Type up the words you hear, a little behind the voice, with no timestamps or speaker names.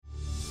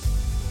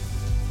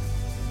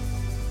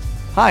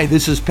Hi,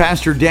 this is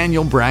Pastor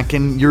Daniel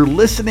Bracken. You're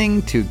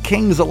listening to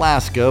Kings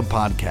Alaska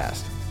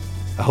podcast.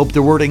 I hope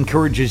the word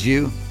encourages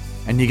you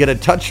and you get a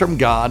touch from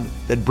God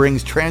that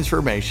brings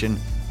transformation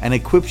and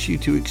equips you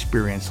to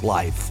experience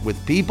life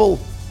with people,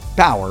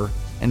 power,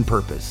 and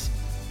purpose.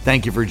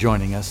 Thank you for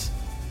joining us.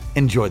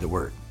 Enjoy the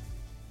word.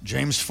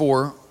 James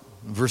 4,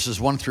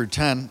 verses 1 through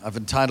 10, I've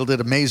entitled it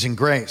Amazing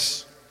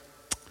Grace.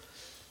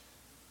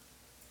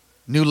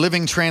 New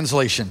Living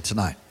Translation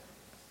tonight.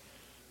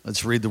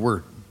 Let's read the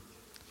word.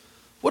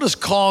 What is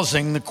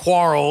causing the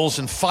quarrels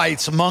and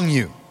fights among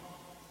you?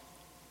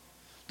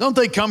 Don't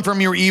they come from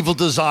your evil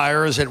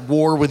desires at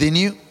war within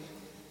you?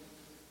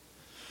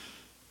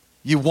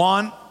 You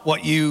want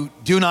what you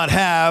do not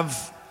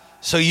have,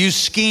 so you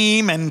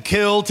scheme and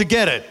kill to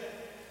get it.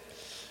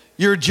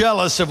 You're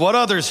jealous of what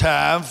others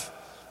have,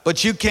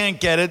 but you can't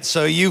get it,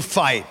 so you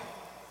fight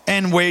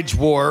and wage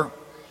war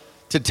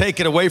to take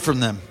it away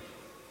from them.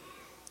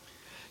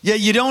 Yet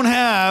you don't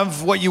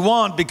have what you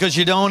want because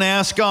you don't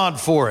ask God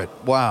for it.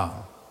 Wow.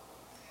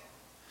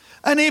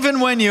 And even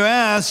when you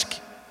ask,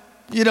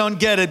 you don't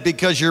get it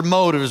because your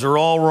motives are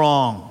all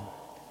wrong.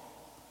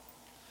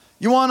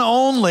 You want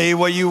only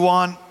what you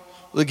want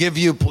will give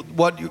you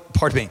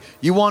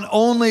You want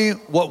only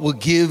what will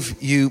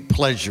give you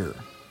pleasure.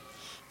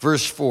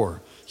 Verse 4.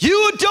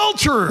 You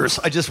adulterers!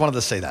 I just wanted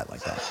to say that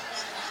like that.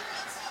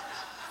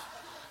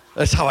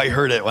 That's how I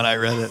heard it when I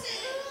read it.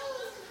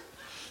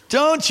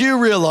 Don't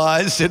you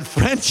realize that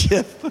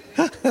friendship...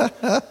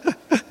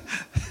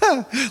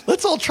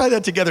 Let's all try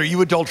that together.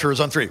 You adulterers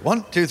on 3.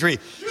 1, 2, 3.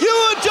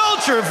 You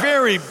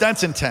adulterer.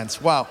 That's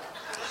intense. Wow.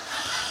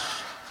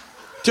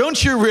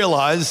 Don't you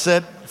realize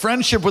that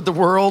friendship with the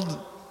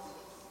world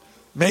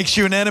makes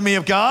you an enemy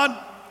of God?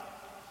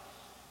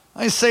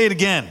 I say it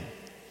again.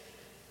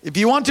 If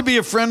you want to be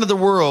a friend of the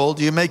world,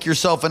 you make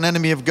yourself an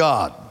enemy of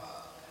God.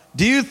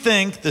 Do you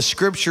think the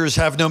scriptures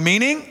have no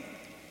meaning?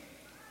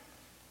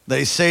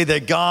 They say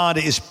that God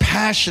is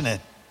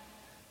passionate,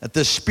 that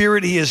the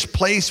spirit he has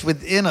placed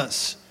within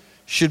us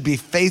should be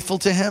faithful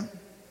to him.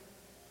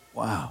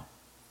 Wow.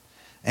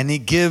 And he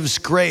gives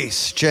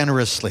grace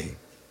generously.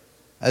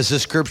 As the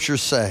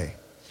scriptures say,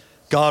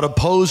 God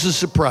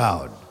opposes the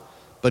proud,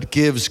 but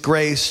gives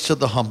grace to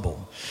the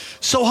humble.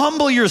 So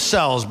humble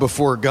yourselves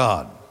before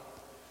God.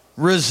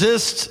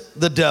 Resist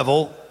the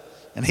devil,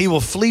 and he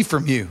will flee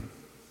from you.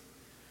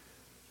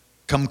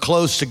 Come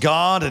close to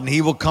God, and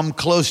he will come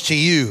close to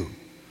you.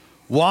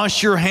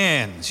 Wash your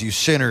hands, you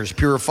sinners.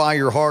 Purify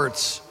your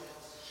hearts,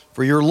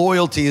 for your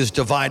loyalty is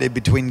divided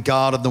between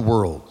God and the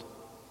world.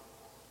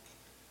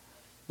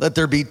 Let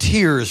there be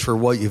tears for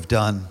what you've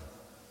done.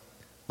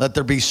 Let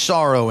there be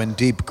sorrow and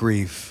deep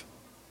grief.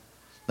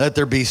 Let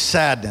there be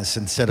sadness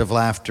instead of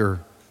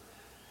laughter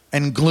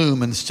and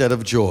gloom instead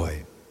of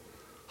joy.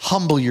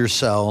 Humble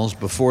yourselves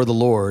before the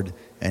Lord,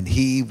 and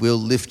he will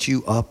lift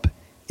you up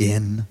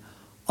in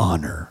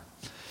honor.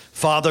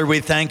 Father, we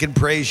thank and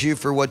praise you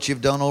for what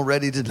you've done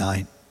already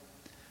tonight.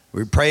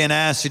 We pray and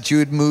ask that you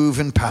would move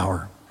in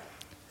power,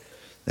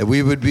 that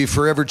we would be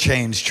forever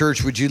changed.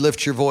 Church, would you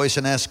lift your voice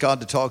and ask God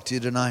to talk to you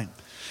tonight?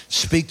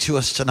 Speak to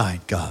us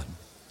tonight, God.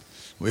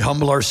 We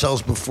humble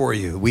ourselves before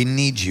you. We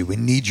need you. We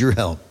need your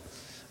help.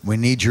 We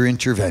need your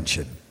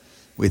intervention.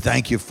 We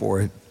thank you for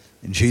it.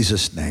 In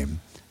Jesus'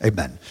 name,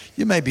 amen.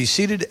 You may be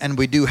seated, and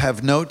we do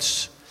have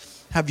notes.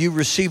 Have you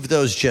received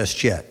those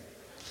just yet?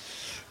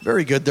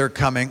 Very good. They're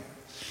coming.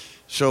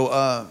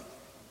 So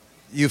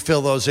you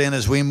fill those in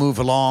as we move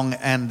along,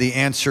 and the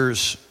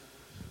answers,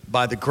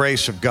 by the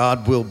grace of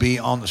God, will be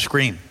on the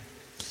screen.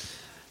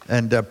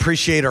 And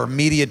appreciate our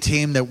media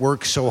team that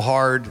works so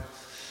hard.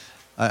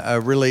 I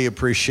really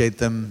appreciate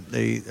them.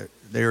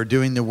 They are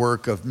doing the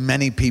work of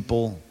many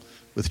people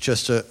with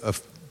just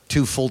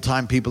 2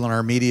 full-time people in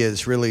our media.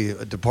 It's really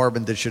a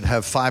department that should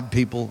have 5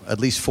 people, at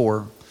least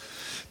 4.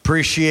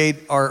 Appreciate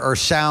our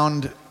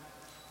sound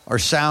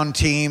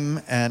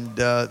team, and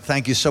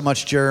thank you so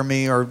much,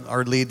 Jeremy,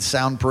 our lead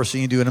sound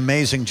person. You do an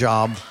amazing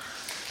job,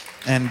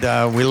 and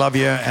we love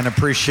you and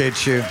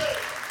appreciate you.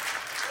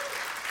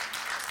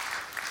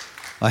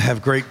 I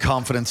have great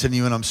confidence in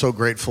you, and I'm so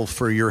grateful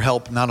for your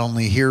help, not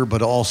only here,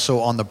 but also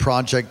on the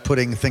project,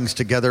 putting things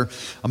together.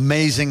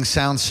 Amazing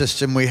sound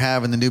system we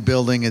have in the new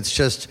building. It's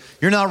just,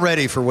 you're not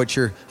ready for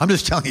I'm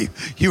just telling you,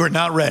 you are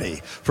not ready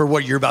for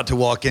what you're about to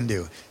walk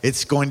into.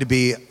 It's going to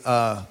be,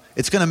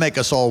 it's going to make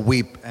us all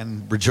weep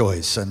and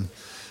rejoice. And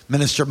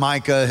Minister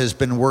Micah has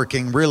been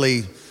working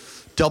really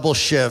double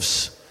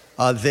shifts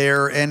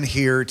there and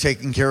here,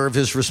 taking care of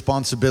his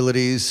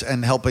responsibilities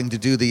and helping to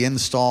do the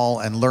install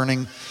and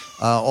learning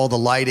all the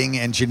lighting,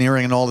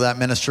 engineering, and all of that.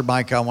 Minister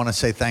Micah, I want to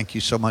say thank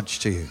you so much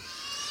to you.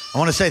 I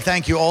want to say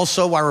thank you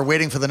also, while we're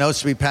waiting for the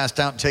notes to be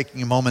passed out,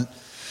 taking a moment,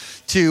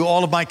 to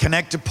all of my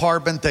Connect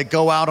department that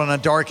go out on a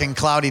dark and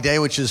cloudy day,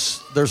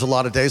 there's a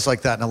lot of days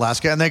like that in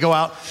Alaska, and they go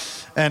out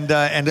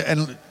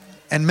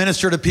and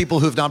minister to people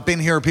who've not been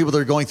here, people that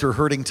are going through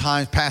hurting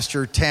times.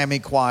 Pastor Tammy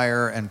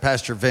Choir and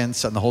Pastor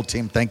Vince and the whole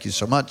team, thank you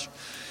so much.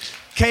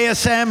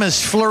 KSM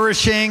is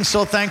flourishing.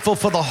 So thankful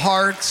for the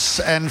hearts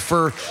and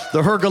for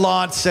the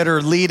Hergalots that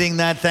are leading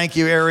that. Thank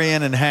you,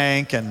 Arian and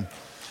Hank. And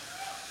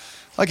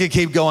I could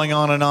keep going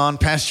on and on.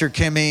 Pastor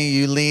Kimmy,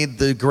 you lead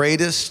the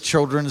greatest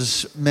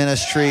children's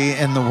ministry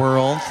in the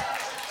world.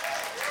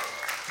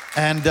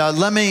 And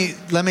let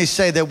me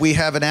say that we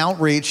have an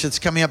outreach that's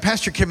coming up.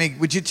 Pastor Kimmy,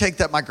 would you take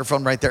that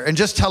microphone right there and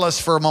just tell us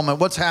for a moment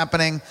what's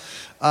happening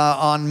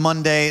on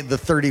Monday the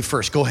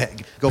 31st. Go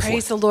ahead. Go for it.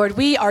 Praise the Lord.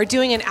 We are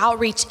doing an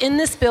outreach in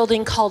this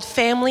building called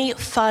Family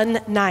Fun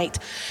Night.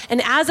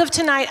 And as of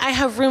tonight, I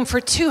have room for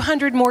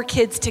 200 more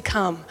kids to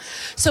come.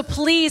 So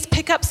please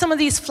pick up some of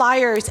these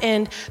flyers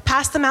and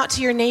pass them out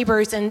to your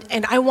neighbors.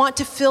 And I want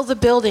to fill the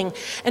building.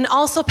 And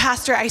also,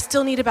 Pastor, I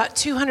still need about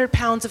 200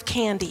 pounds of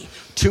candy.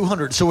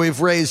 200. So we've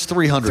raised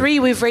 300.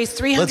 We've raised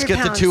 300 Let's get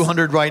pounds. to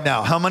 200 right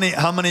now. How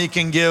many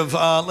can give,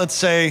 let's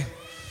say,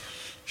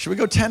 should we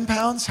go 10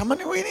 pounds? How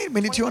many do we need? We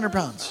need 200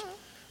 pounds.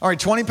 All right,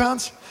 20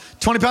 pounds?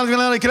 20 pounds.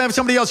 Can I have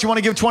somebody else? You want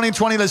to give 20 and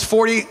 20? That's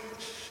 40.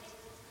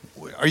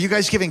 Are you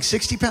guys giving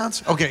 60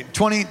 pounds? Okay,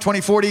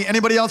 20, 40.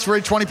 Anybody else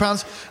ready? 20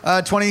 pounds?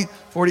 20,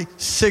 40,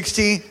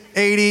 60,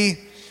 80,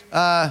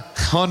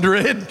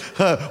 100,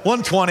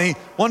 120,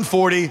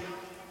 140,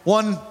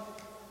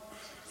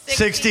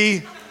 160,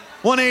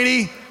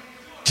 180.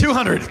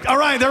 200. All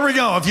right, there we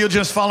go. If you'll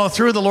just follow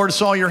through, the Lord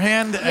saw your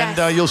hand, yes.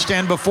 And you'll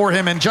stand before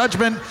him in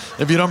judgment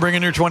if you don't bring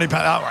in your 20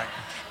 pounds. All right.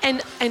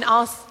 And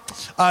also,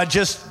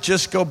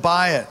 just go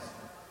buy it.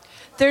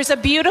 There's a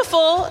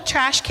beautiful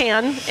trash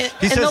can.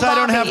 He says, I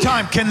don't have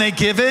time. Can they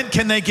give it?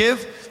 Can they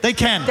give? They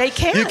can. They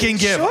can. You can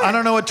give. Sure. I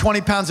don't know what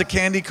 20 pounds of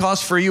candy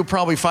costs for you.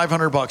 Probably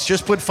 $500.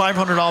 Just put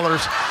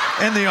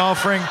 $500 in the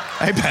offering.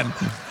 Amen.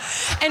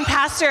 And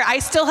Pastor, I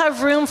still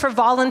have room for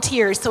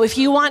volunteers. So if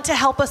you want to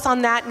help us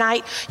on that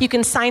night, you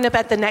can sign up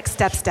at the Next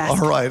Steps desk.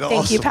 All right, Thank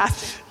awesome. you,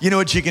 Pastor. You know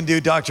what you can do,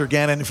 Dr.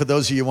 Gannon, for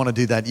those of you who want to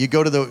do that. You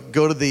go to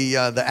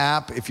the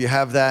app. If you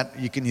have that,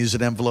 you can use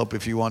an envelope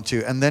if you want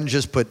to. And then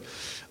just put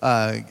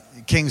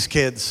King's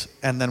Kids,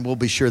 and then we'll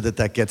be sure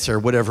that gets there,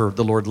 whatever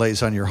the Lord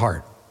lays on your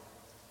heart.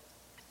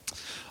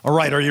 All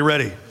right, are you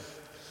ready?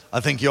 I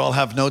think you all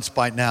have notes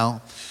by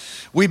now.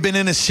 We've been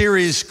in a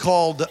series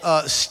called,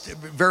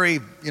 very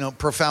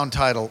profound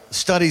title,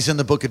 Studies in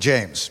the Book of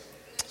James.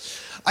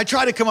 I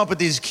try to come up with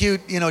these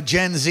cute,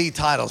 Gen Z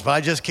titles, but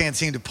I just can't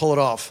seem to pull it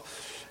off.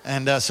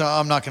 And so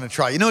I'm not going to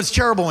try. It's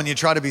terrible when you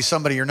try to be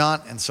somebody you're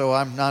not, and so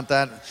I'm not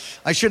that.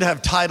 I should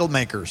have title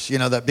makers,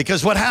 that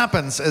because what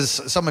happens, as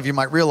some of you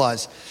might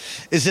realize,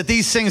 is that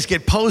these things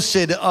get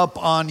posted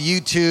up on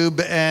YouTube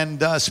and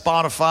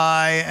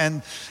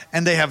Spotify,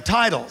 and they have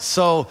titles.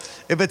 So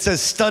if it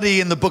says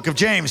Study in the Book of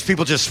James,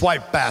 people just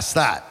swipe past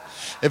that.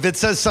 If it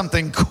says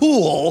something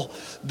cool,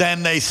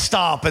 then they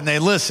stop and they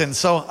listen.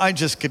 So I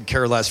just could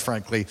care less,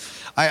 frankly.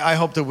 I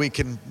hope that we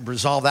can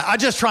resolve that. I'm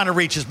just trying to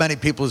reach as many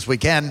people as we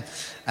can,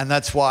 and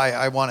that's why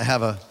I want to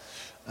have a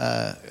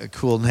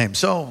cool name.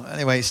 So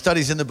anyway,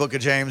 Studies in the Book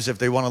of James. If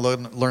they want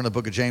to learn the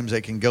Book of James,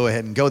 they can go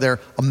ahead and go there.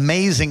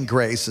 Amazing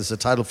Grace is the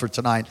title for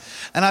tonight.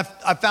 And I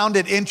found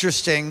it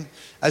interesting,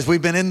 as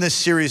we've been in this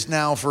series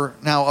now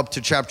up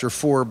to chapter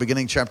 4,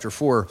 beginning chapter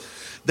 4,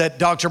 that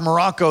Dr.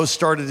 Morocco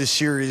started a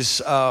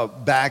series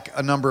back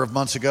a number of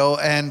months ago,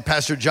 and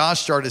Pastor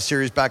Josh started a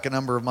series back a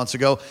number of months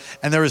ago,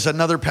 and there was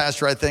another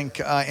pastor, I think,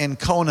 in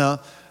Kona.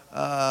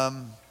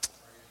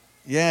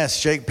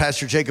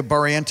 Pastor Jacob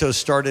Barrientos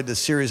started a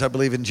series, I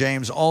believe, in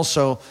James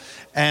also,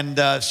 and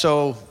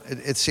so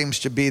it seems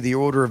to be the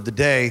order of the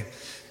day.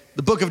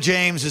 The book of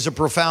James is a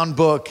profound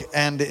book,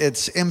 and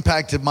it's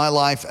impacted my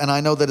life, and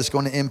I know that it's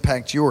going to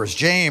impact yours.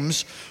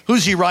 James,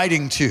 who's he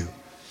writing to?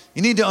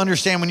 You need to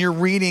understand when you're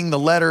reading the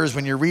letters,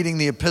 when you're reading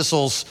the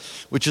epistles,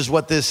 which is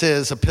what this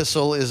is.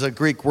 Epistle is a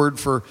Greek word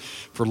for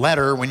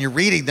letter. When you're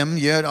reading them,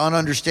 you don't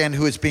understand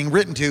who it's being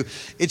written to.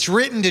 It's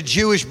written to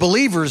Jewish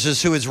believers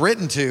is who it's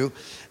written to.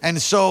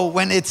 And so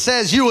when it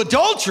says, you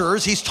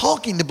adulterers, he's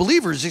talking to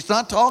believers. He's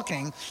not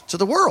talking to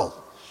the world,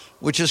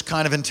 which is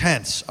kind of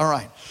intense. All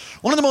right.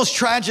 One of the most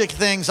tragic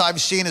things I've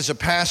seen as a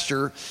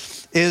pastor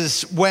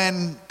is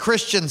when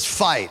Christians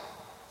fight.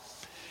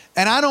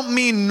 And I don't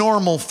mean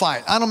normal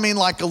fight. I don't mean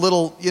like a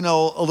little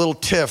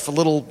tiff, a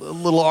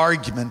little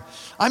argument.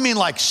 I mean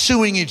like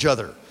suing each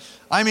other.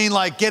 I mean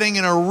like getting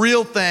in a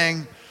real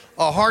thing,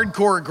 a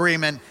hardcore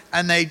agreement,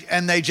 and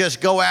they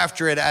just go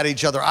after it at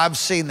each other. I've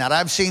seen that.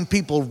 I've seen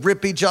people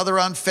rip each other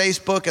on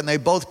Facebook, and they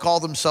both call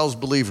themselves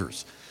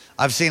believers.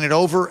 I've seen it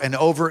over and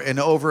over and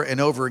over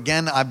and over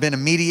again. I've been a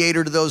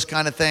mediator to those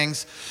kind of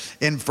things,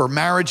 for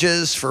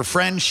marriages, for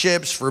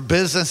friendships, for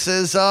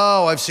businesses.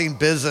 Oh, I've seen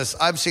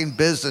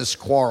business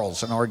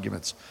quarrels and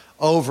arguments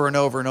over and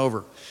over and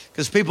over.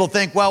 Because people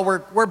think, well,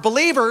 we're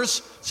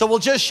believers, so we'll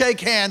just shake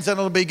hands and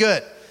it'll be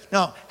good.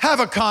 No, have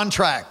a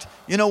contract.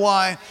 You know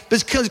why?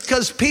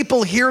 Because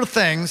people hear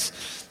things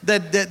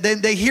that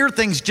they hear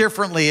things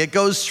differently. It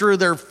goes through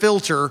their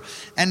filter,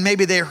 and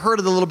maybe they heard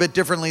it a little bit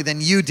differently than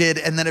you did,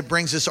 and then it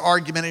brings this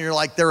argument, and you're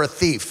like, they're a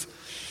thief.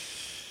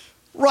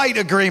 Write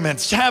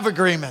agreements, have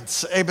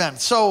agreements, amen.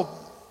 So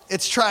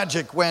it's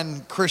tragic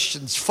when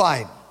Christians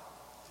fight.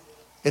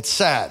 It's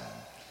sad.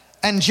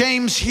 And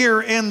James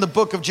here in the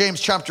book of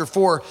James chapter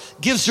 4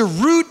 gives the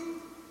root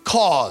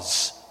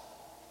cause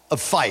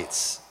of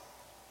fights.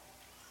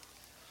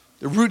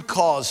 The root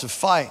cause of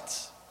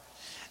fights.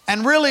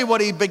 And really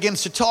what he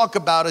begins to talk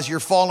about is your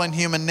fallen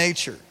human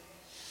nature.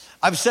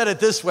 I've said it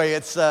this way,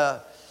 it's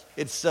the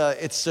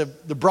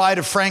bride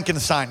of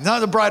Frankenstein, not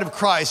the bride of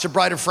Christ, the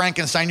bride of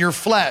Frankenstein, your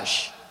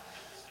flesh,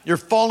 your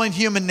fallen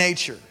human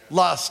nature,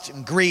 lust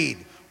and greed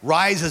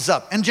rises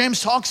up. And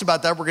James talks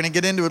about that. We're going to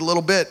get into it a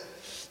little bit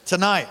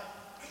tonight.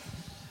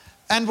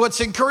 And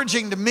what's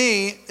encouraging to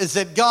me is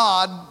that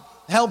God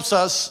helps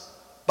us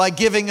by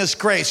giving us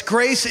grace.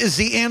 Grace is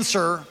the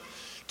answer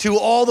to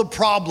all the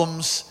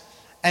problems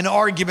and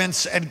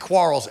arguments and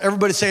quarrels.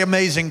 Everybody say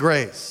amazing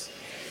grace.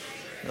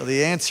 Well,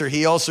 the answer,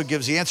 he also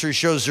gives the answer. He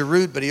shows the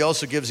root, but he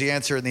also gives the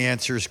answer, and the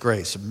answer is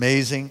grace.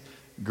 Amazing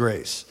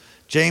grace.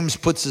 James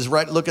puts his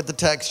look at the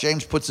text.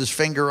 James puts his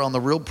finger on the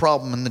real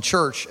problem in the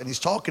church, and he's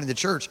talking to the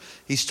church.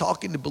 He's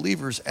talking to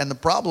believers, and the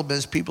problem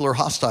is people are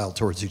hostile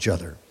towards each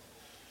other.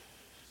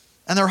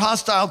 And they're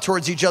hostile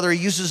towards each other.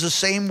 He uses the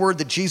same word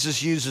that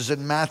Jesus uses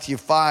in Matthew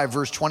 5,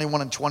 verse 21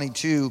 and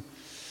 22,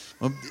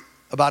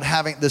 about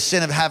having the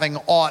sin of having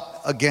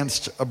aught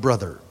against a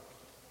brother.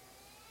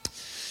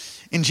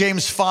 In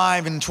James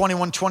 5 and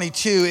 21,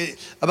 22,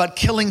 about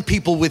killing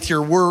people with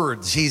your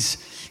words.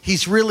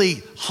 He's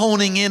really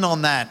honing in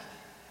on that.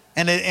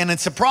 And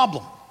it's a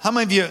problem. How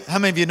many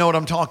of you know what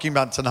I'm talking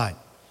about tonight?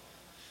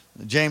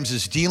 James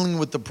is dealing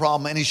with the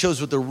problem, and he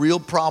shows what the real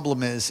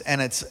problem is,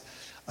 and it's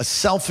a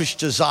selfish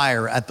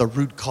desire at the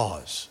root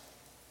cause.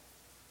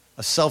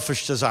 A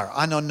selfish desire.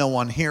 I know no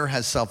one here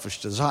has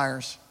selfish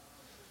desires.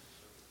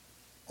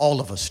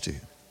 All of us do.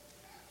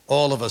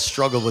 All of us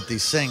struggle with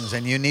these things,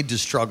 and you need to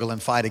struggle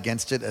and fight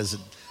against it, as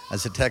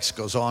the text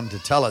goes on to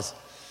tell us.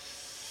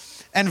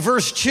 And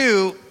verse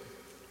 2,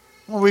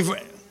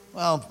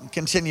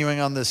 continuing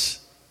on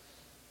this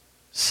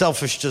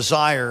selfish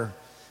desire,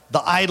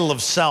 the idol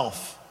of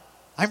self.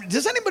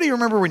 Does anybody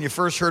remember when you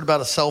first heard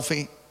about a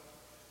selfie?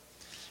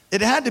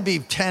 It had to be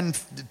 10,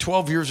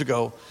 12 years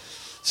ago.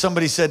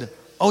 Somebody said,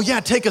 oh yeah,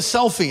 take a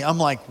selfie. I'm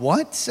like,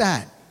 what's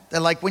that? They're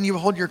like, when you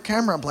hold your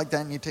camera up like that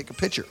and you take a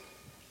picture.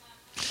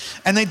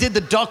 And they did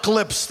the duck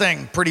lips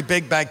thing pretty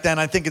big back then.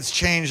 I think it's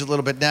changed a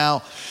little bit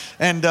now.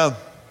 And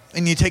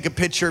you take a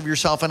picture of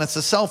yourself and it's a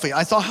selfie.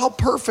 I thought, how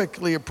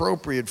perfectly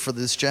appropriate for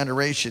this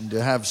generation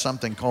to have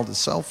something called a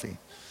selfie.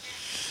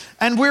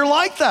 And we're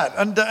like that.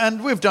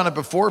 And we've done it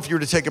before. If you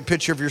were to take a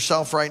picture of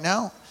yourself right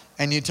now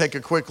and you take a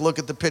quick look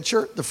at the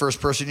picture, the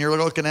first person you're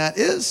looking at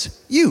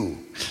is you.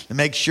 To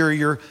make sure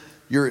your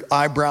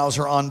eyebrows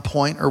are on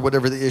point or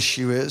whatever the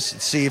issue is.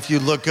 See if you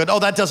look good. Oh,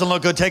 that doesn't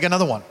look good. Take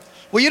another one.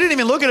 Well, you didn't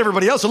even look at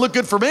everybody else. It looked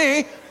good for me.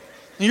 And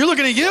you're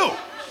looking at you.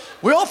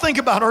 We all think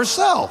about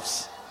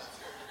ourselves.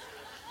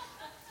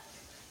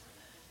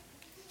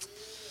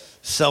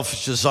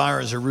 Selfish desire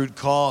is a root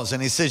cause.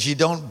 And he says you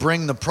don't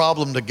bring the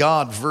problem to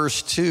God.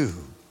 Verse 2.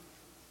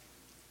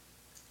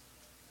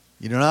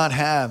 You do not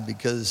have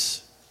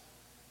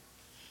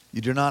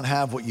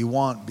what you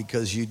want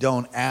because you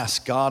don't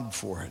ask God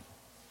for it.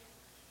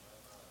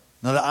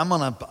 Now, I'm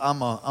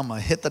gonna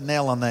hit the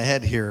nail on the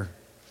head here.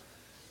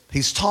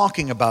 He's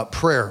talking about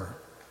prayer.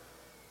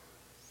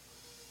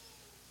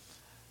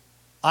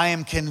 I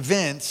am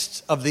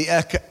convinced of the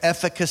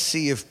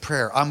efficacy of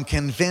prayer. I'm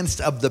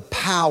convinced of the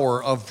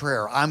power of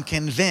prayer. I am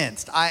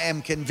convinced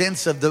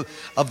of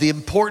the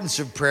importance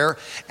of prayer.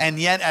 And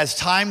yet, as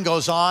time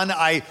goes on,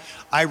 I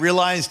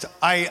realized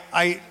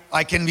I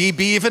can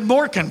be even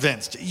more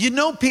convinced. You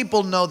know,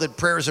 people know that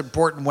prayer is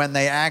important when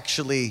they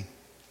actually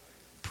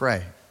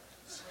pray.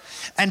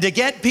 And to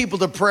get people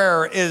to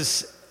prayer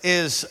is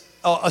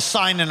a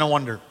sign and a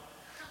wonder.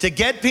 To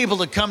get people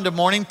to come to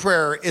morning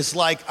prayer is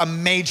like a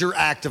major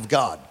act of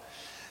God.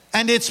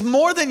 And it's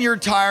more than you're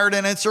tired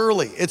and it's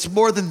early. It's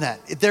more than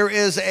that. There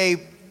is a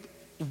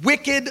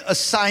wicked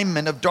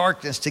assignment of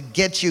darkness to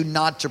get you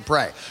not to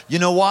pray. You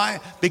know why?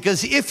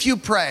 Because if you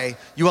pray,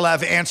 you will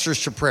have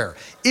answers to prayer.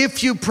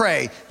 If you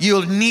pray,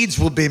 your needs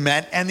will be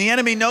met, and the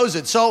enemy knows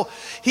it. So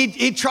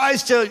he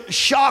tries to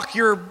shock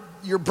your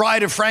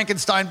bride of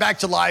Frankenstein back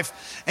to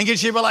life and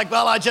get you to be like,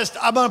 well,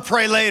 I'm going to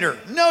pray later.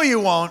 No, you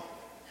won't.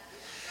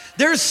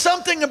 There's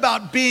something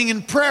about being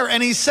in prayer,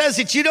 and he says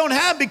that you don't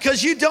have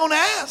because you don't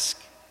ask.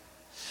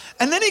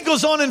 And then he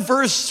goes on in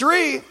verse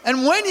 3,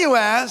 and when you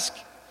ask,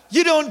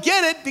 you don't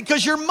get it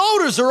because your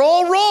motives are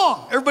all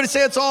wrong. Everybody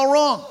say it's all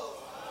wrong.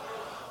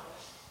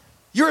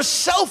 Your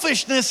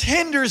selfishness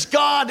hinders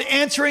God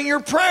answering your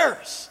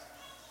prayers.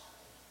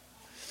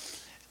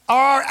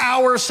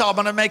 I'm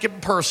going to make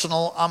it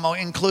personal. I'm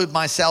going to include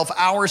myself.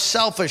 Our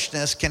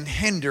selfishness can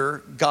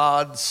hinder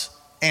God's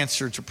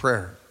answer to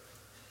prayer.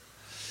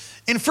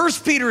 In 1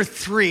 Peter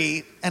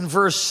 3 and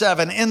verse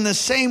 7, in the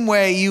same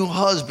way you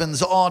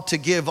husbands ought to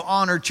give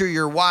honor to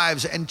your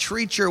wives and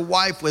treat your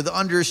wife with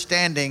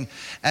understanding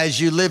as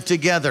you live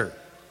together.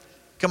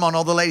 Come on,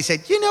 all the ladies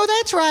said, you know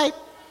that's right.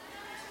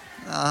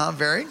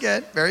 Very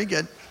good, very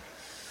good.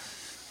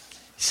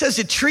 He says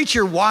to treat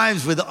your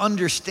wives with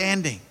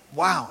understanding.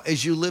 Wow,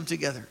 as you live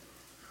together.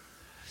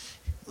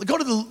 Go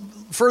to the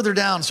further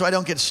down so I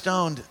don't get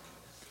stoned.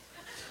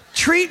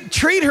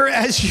 Treat her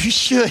as you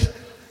should,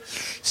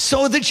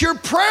 so that your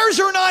prayers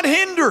are not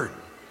hindered.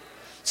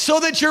 So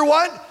that your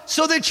what?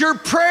 So that your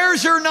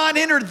prayers are not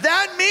hindered.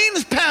 That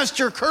means,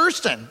 Pastor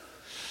Kirsten,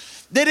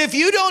 that if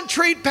you don't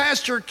treat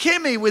Pastor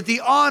Kimmy with the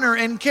honor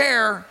and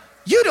care,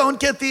 you don't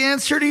get the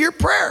answer to your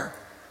prayer.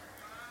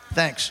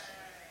 Thanks.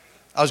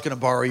 I was going to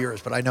borrow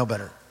yours, but I know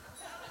better.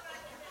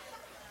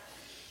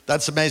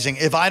 That's amazing.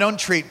 If I don't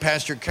treat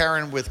Pastor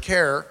Karen with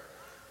care,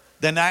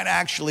 then that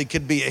actually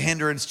could be a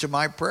hindrance to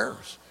my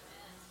prayers.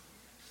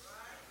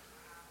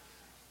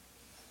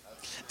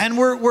 And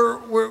we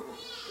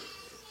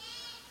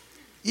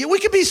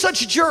could be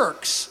such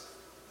jerks.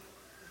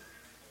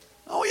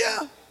 Oh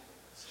yeah.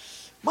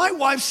 My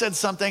wife said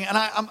something, and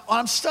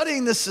I'm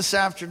studying this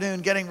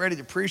afternoon, getting ready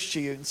to preach to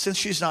you. And since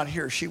she's not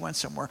here, she went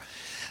somewhere.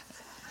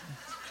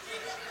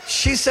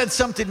 She said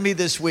something to me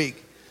this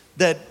week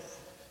that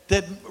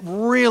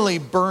really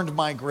burned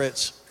my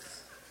grits,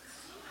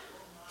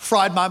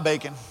 fried my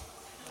bacon.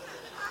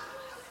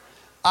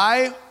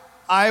 I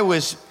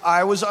was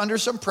under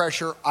some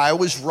pressure. I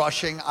was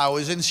rushing. I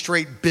was in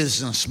straight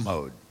business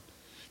mode.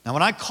 Now,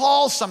 when I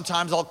call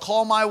sometimes, I'll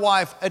call my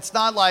wife. It's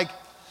not like,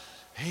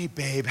 hey,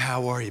 babe,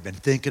 how are you? Been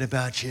thinking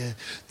about you.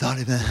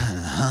 Thought about,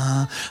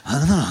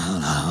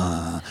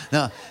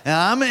 No,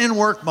 I'm in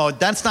work mode.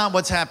 That's not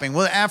what's happening.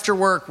 Well, after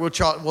work, we'll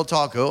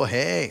talk. Oh,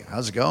 hey,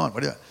 how's it going?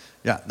 What do you?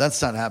 Yeah,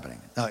 that's not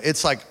happening.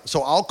 It's like,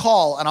 so I'll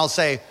call and I'll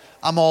say,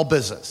 I'm all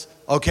business.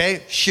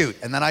 Okay, shoot.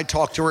 And then I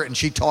talk to her and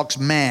she talks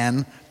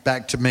man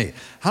back to me.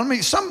 How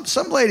many, some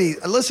lady,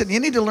 listen, you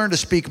need to learn to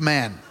speak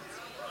man.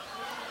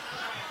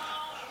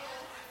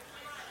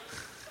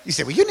 You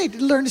say, well, you need to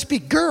learn to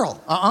speak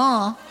girl.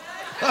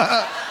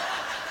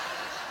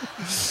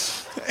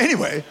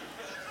 Anyway,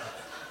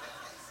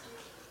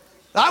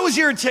 I was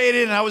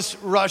irritated and I was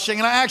rushing,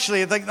 and I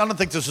don't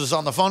think this was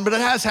on the phone, but it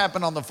has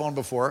happened on the phone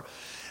before.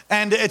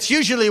 And it's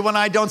usually when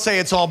I don't say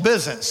it's all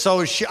business.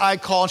 So I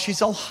call,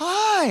 she's all,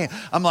 hi.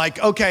 I'm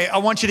like, okay, I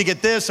want you to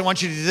get this. I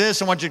want you to do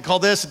this. I want you to call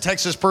this and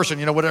text this person,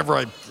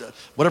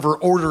 whatever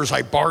orders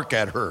I bark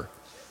at her.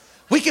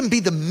 We can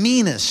be the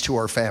meanest to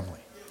our family.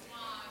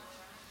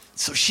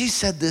 So she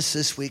said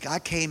this week. I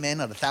came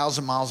in at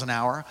 1,000 miles an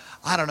hour.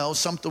 I don't know,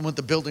 something with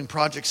the building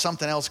project,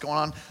 something else going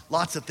on,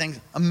 lots of things.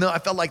 I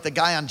felt like the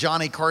guy on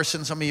Johnny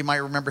Carson. Some of you might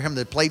remember him,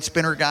 the plate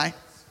spinner guy.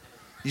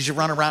 He used to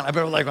run around. I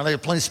remember like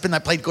when they spin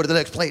that plate, go to the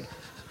next plate.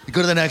 You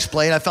go to the next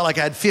plate. I felt like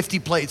I had 50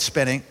 plates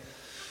spinning.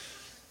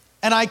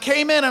 And I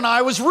came in and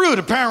I was rude,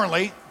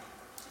 apparently.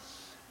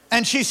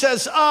 And she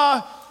says,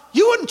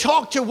 you wouldn't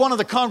talk to one of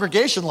the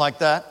congregation like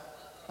that.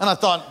 And I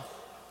thought,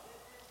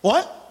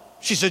 what?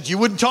 She said, you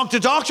wouldn't talk to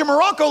Dr.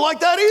 Morocco like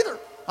that either.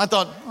 I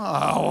thought,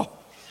 oh,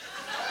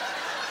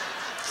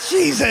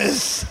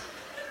 Jesus.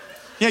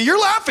 Yeah,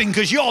 you're laughing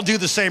because you all do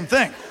the same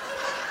thing.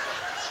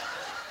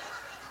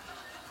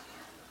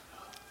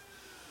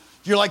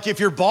 You're like, if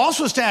your boss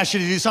was to ask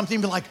you to do something,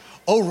 you'd be like,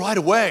 oh, right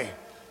away.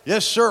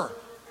 Yes, sir.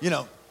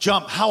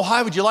 Jump. How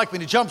high would you like me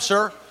to jump,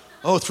 sir?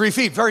 Oh, 3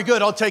 feet. Very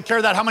good. I'll take care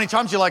of that. How many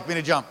times do you like me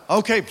to jump?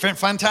 Okay,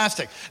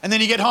 fantastic. And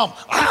then you get home.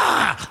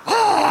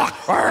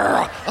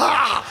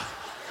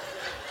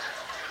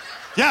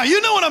 Yeah,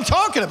 you know what I'm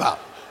talking about.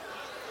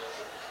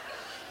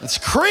 It's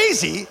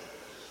crazy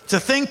to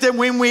think that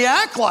when we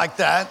act like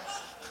that,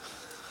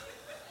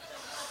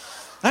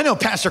 I know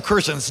Pastor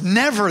Kirsten's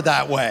never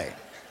that way.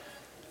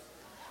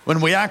 When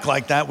we act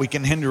like that, we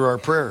can hinder our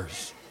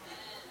prayers.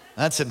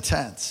 That's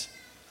intense.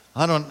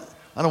 I don't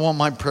want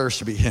my prayers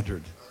to be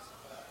hindered.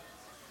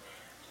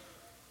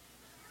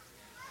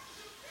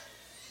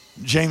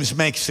 James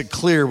makes it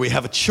clear we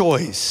have a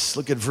choice.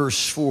 Look at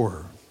verse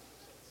 4.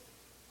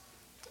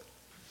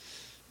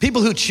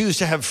 People who choose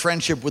to have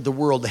friendship with the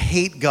world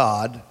hate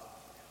God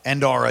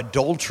and are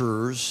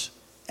adulterers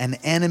and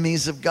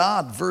enemies of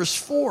God. Verse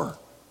 4.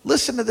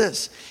 Listen to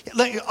this.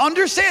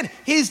 Understand,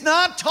 he's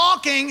not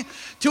talking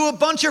to a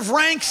bunch of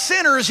rank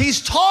sinners.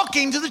 He's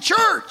talking to the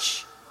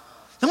church.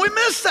 And we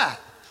miss that.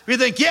 We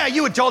think, yeah,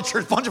 you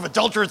adulterers, bunch of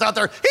adulterers out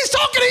there. He's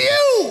talking to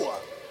you.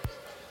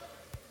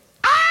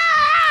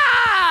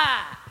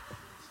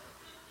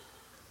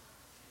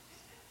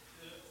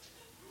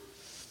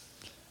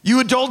 You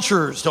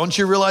adulterers, don't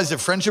you realize that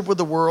friendship with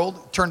the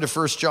world, turn to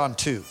 1 John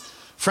 2.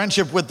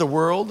 Friendship with the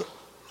world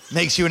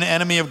makes you an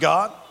enemy of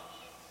God.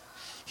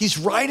 He's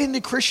writing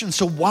to Christians,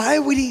 so why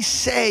would he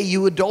say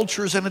you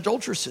adulterers and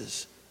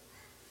adulteresses?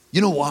 You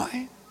know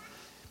why?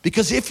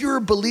 Because if you're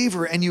a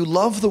believer and you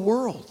love the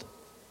world,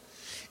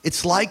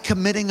 it's like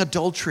committing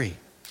adultery.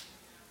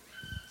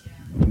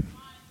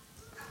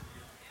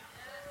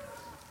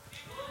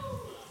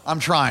 I'm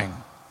trying.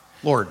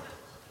 Lord,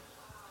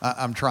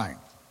 I'm trying.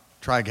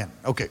 Try again.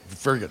 Okay,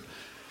 very good.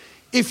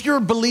 If you're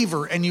a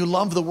believer and you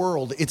love the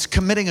world, it's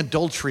committing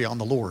adultery on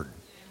the Lord.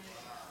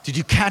 Did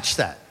you catch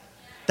that?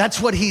 That's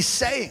what he's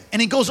saying.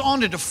 And he goes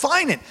on to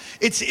define it.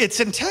 It's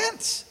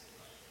intense.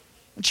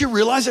 Don't you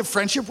realize that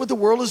friendship with the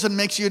world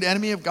makes you an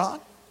enemy of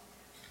God?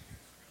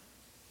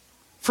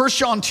 1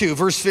 John 2,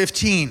 verse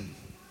 15.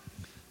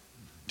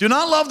 Do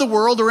not love the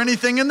world or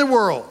anything in the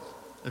world.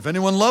 If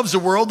anyone loves the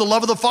world, the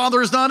love of the Father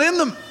is not in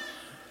them.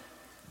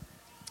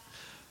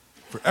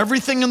 For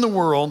everything in the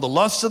world, the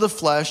lust of the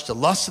flesh, the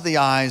lust of the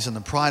eyes, and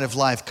the pride of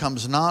life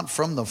comes not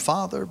from the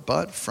Father,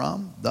 but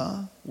from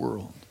the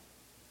world.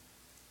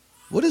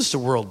 What is the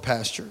world,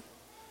 Pastor?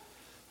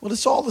 Well,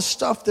 it's all the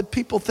stuff that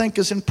people think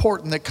is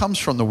important that comes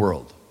from the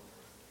world.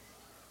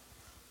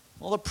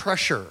 All the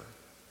pressure.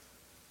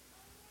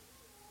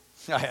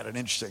 I had an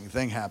interesting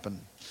thing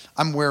happen.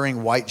 I'm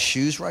wearing white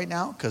shoes right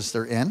now because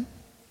they're in.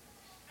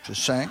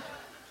 Just saying.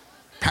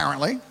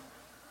 Apparently.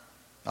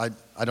 I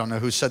don't know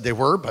who said they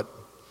were, but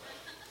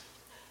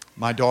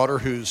my daughter,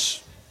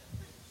 who's,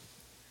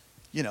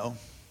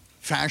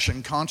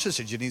 fashion conscious,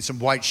 said, you need some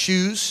white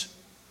shoes.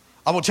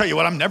 I will tell you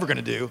what I'm never going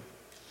to do.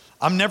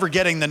 I'm never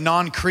getting the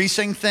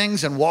non-creasing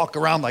things and walk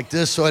around like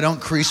this so I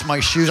don't crease my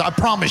shoes. I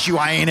promise you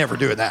I ain't ever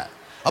doing that.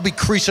 I'll be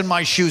creasing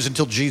my shoes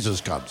until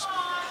Jesus comes.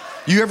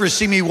 You ever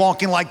see me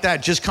walking like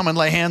that, just come and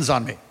lay hands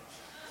on me.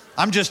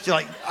 I'm just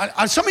like,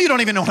 some of you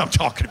don't even know what I'm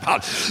talking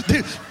about.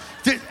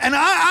 And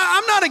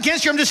I'm not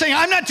against you, I'm just saying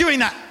I'm not doing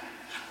that.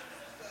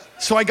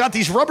 So I got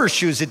these rubber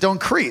shoes that don't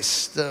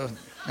crease.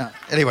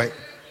 Anyway.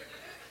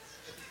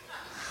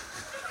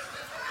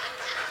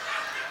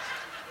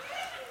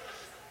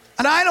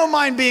 And I don't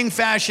mind being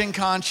fashion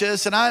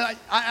conscious, and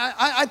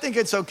I think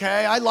it's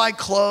okay. I like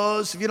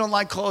clothes. If you don't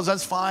like clothes,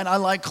 that's fine. I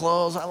like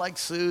clothes. I like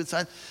suits.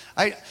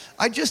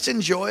 I just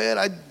enjoy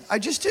it. I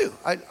just do.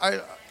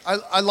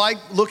 I like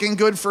looking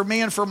good for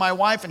me and for my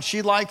wife, and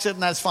she likes it,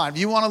 and that's fine. If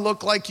you want to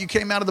look like you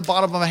came out of the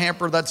bottom of a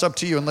hamper, that's up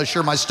to you, unless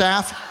you're my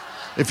staff.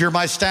 If you're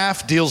my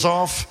staff, deal's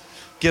off.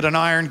 Get an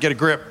iron, get a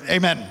grip.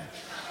 Amen.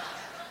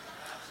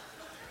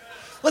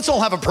 Let's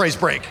all have a praise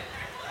break.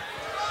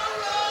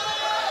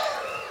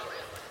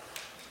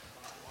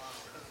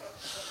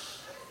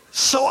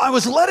 So I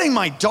was letting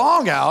my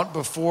dog out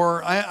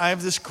before. I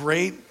have this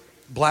great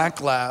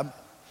black lab,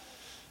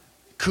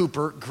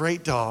 Cooper,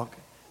 great dog.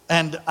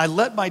 And I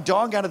let my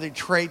dog out of the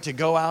crate to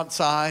go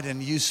outside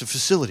and use the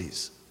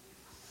facilities.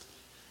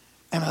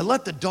 And I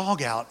let the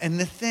dog out, and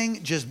the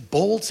thing just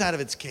bolts out of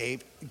its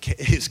crate,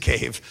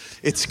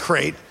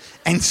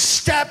 and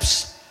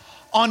steps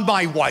on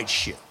my white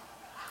shoe.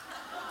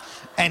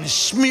 And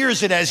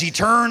smears it as he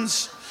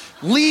turns,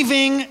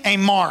 leaving a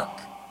mark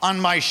on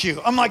my shoe.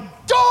 I'm like,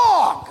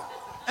 dog!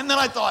 And then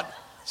I thought,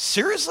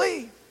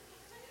 seriously?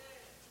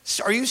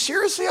 Are you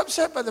seriously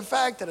upset by the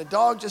fact that a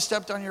dog just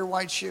stepped on your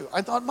white shoe?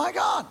 I thought, my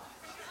God.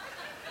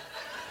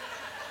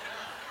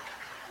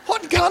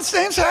 What in God's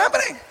name's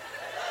happening?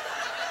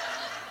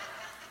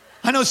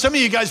 I know some of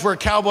you guys wear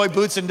cowboy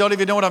boots and don't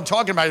even know what I'm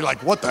talking about. You're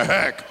like, what the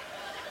heck?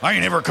 I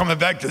ain't ever coming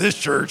back to this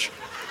church.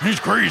 He's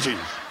crazy.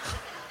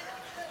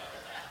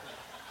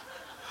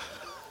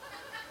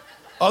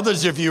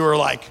 Others of you are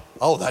like,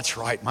 oh, that's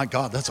right. My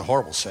God, that's a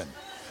horrible sin.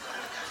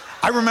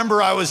 I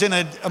remember I was in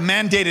a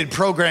mandated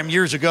program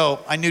years ago.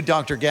 I knew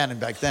Dr. Gannon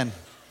back then.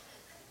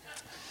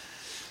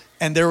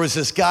 And there was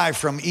this guy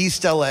from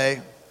East LA,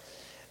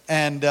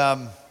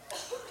 and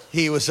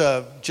he was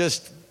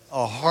just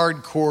a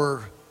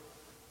hardcore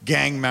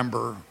gang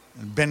member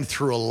and been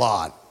through a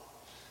lot.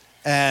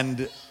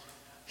 And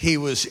he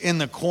was in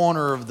the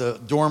corner of the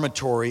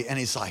dormitory, and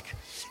he's like,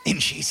 in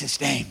Jesus'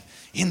 name,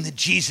 in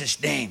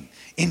Jesus' name,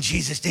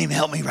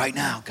 help me right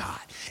now, God.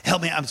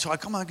 Help me. So I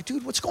come like,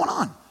 dude, what's going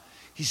on?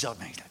 He's like,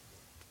 man,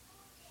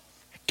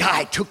 a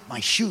guy took my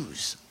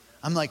shoes.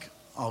 I'm like,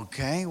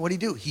 okay, what'd he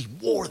do? He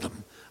wore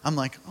them. I'm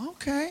like,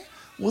 okay,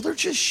 well, they're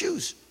just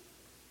shoes.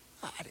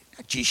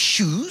 Just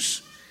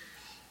shoes?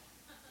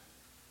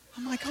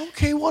 I'm like,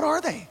 okay, what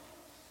are they?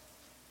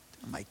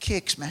 They're my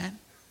kicks, man.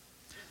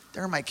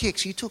 They're my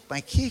kicks. He took my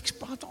kicks,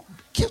 bro.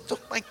 He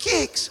took my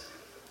kicks.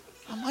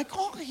 I'm like,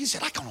 oh, he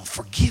said, I can't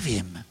forgive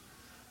him.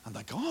 I'm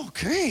like, oh,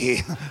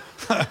 okay.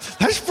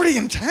 That's pretty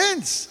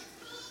intense.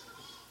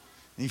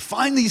 And he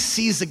finally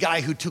sees the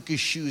guy who took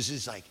his shoes.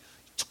 He's like,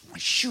 you took my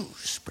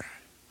shoes, bro.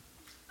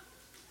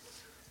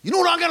 You know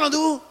what I'm going to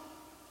do?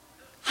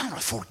 I'm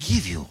going to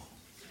forgive you.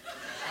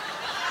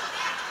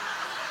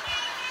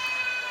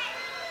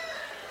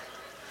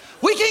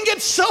 We can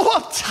get so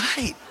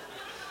uptight.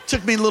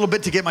 Took me a little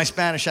bit to get my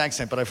Spanish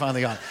accent, but I finally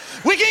got it.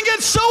 We can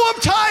get so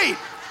uptight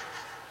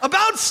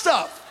about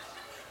stuff.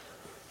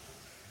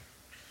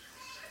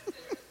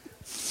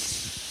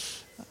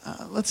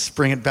 Let's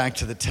bring it back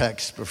to the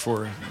text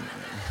before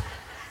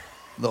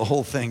the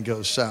whole thing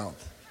goes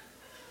south.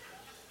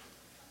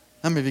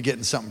 How many of you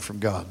getting something from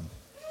God?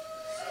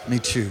 Me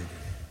too.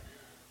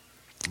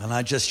 And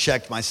I just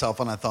checked myself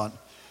and I thought,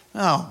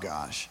 oh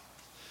gosh.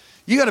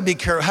 You got to be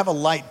careful. Have a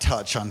light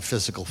touch on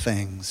physical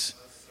things.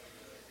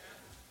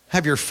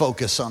 Have your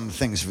focus on the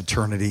things of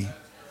eternity.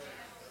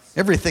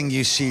 Everything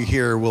you see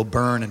here will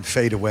burn and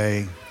fade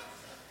away.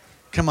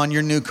 Come on,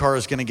 your new car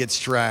is going to get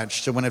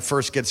scratched. So when it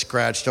first gets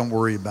scratched, don't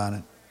worry about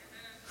it.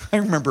 I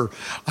remember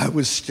I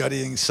was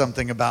studying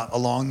something about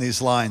along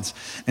these lines,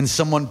 and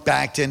someone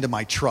backed into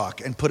my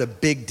truck and put a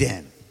big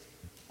dent.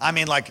 I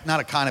mean, like not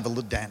a kind of a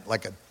little dent,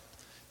 like a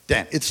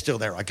dent. It's still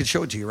there. I could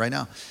show it to you right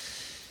now.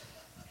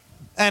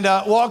 And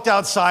walked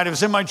outside. It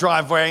was in my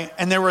driveway,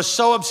 and they were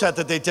so upset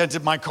that they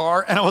dented my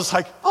car. And I was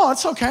like, oh,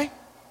 it's okay.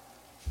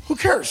 Who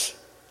cares?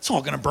 It's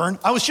all gonna burn.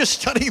 I was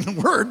just studying the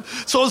word,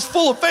 so I was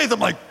full of faith. I'm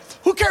like,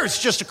 who cares?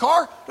 It's just a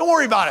car. Don't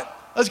worry about it.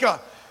 Let's go.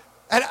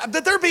 And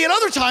but there'd be at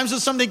other times when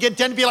somebody get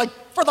dented, be like,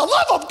 for the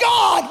love of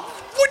God,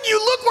 wouldn't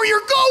you look where you're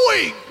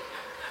going?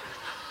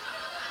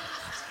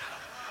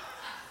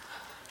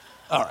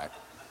 All right.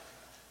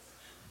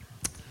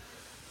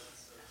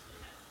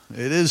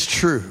 It is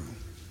true.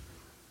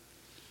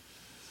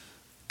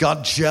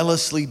 God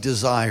jealously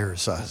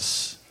desires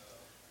us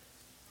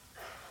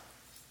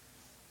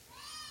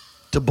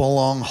to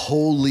belong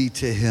wholly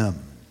to him.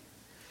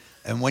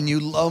 And when you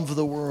love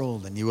the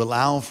world and you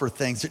allow for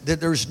things,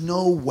 there's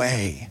no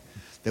way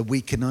that we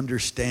can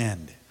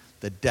understand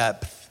the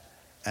depth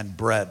and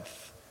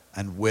breadth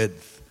and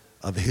width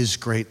of his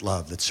great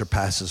love that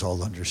surpasses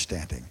all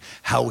understanding.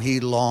 How he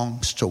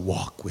longs to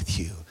walk with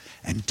you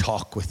and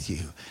talk with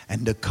you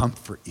and to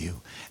comfort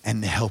you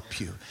and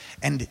help you.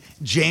 And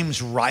James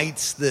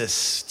writes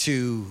this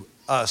to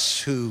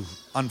us who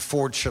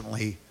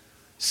unfortunately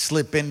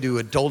slip into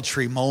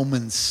adultery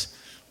moments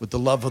with the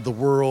love of the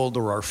world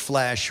or our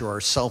flesh or our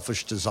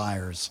selfish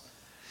desires.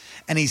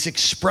 And he's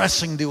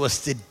expressing to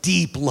us the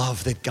deep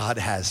love that God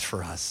has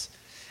for us.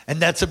 And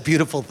that's a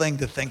beautiful thing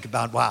to think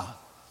about. Wow,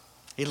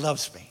 he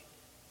loves me.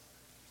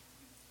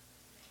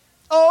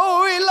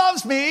 Oh, he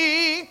loves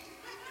me.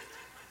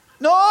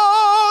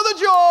 Know the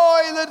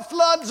joy that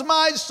floods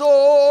my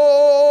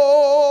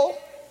soul.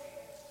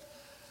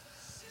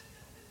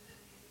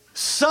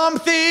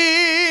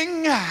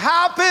 Something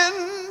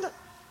happened,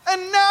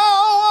 and now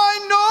I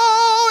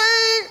know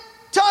he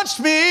touched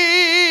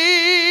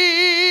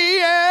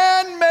me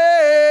and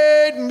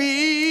made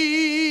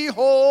me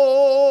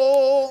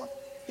whole.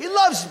 He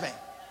loves me.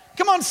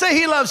 Come on, say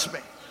he loves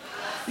me.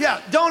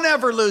 Yeah, don't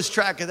ever lose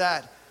track of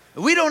that.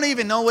 We don't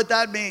even know what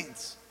that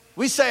means.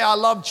 We say, I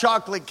love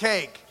chocolate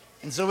cake.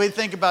 And so we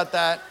think about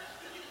that.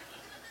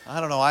 I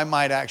don't know, I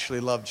might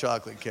actually love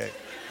chocolate cake.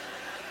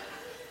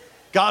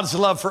 God's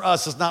love for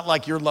us is not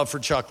like your love for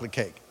chocolate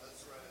cake.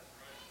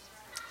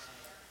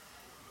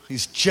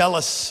 He's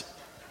jealous.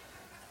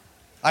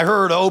 I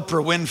heard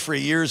Oprah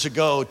Winfrey years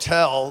ago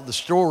tell the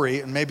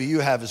story, and maybe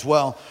you have as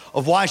well,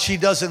 of why she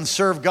doesn't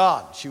serve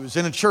God. She was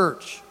in a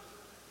church.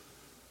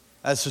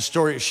 That's the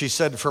story she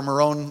said from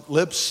her own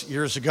lips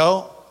years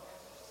ago.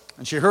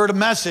 And she heard a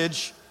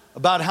message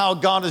about how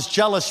God is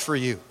jealous for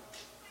you.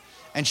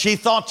 And she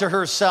thought to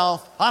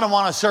herself, I don't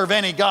want to serve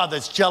any God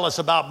that's jealous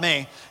about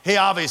me. He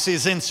obviously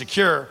is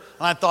insecure.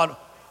 And I thought,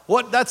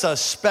 what? That's a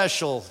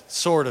special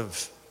sort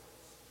of,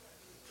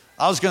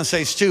 I was going to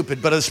say stupid,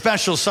 but a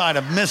special side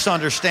of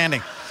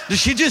misunderstanding.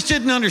 She just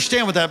didn't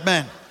understand what that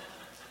meant.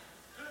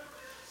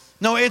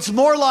 No, it's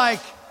more like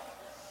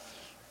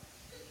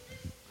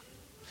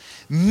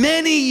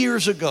many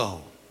years ago,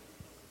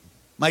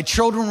 my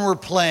children were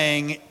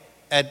playing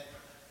at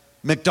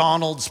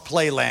McDonald's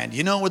Playland.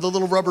 You know where the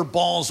little rubber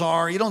balls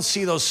are? You don't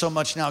see those so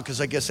much now because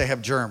I guess they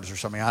have germs or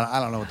something. I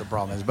don't know what the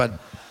problem is, but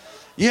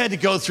you had to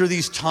go through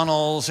these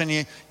tunnels and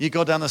you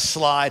go down the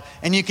slide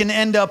and you can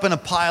end up in a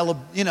pile of,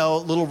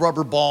 little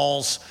rubber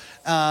balls.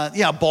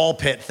 Ball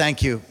pit,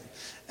 thank you.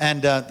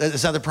 And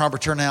is that the proper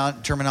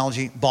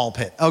terminology? Ball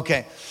pit.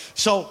 Okay,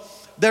 so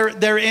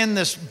they're in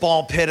this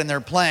ball pit and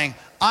they're playing.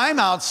 I'm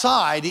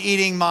outside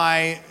eating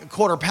my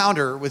quarter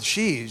pounder with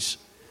cheese.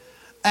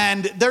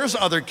 And there's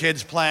other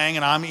kids playing,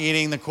 and I'm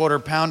eating the quarter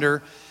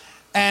pounder.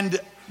 And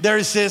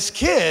there's this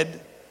kid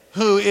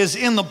who is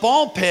in the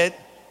ball pit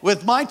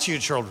with my two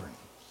children.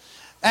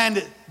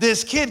 And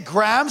this kid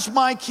grabs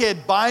my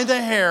kid by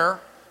the hair,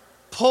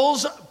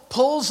 pulls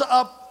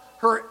up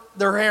her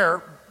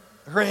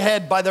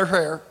head by their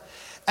hair.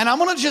 And I'm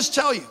gonna just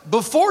tell you,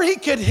 before he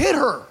could hit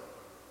her,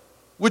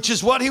 which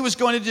is what he was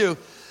going to do,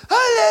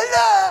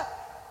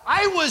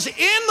 I was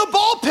in the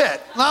ball pit.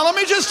 Now let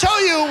me just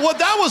tell you what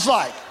that was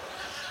like.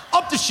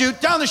 Up the chute,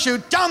 down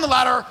the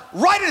ladder,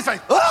 right in his face.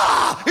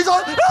 Ah! He's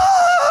like,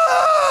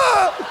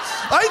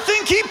 ah! I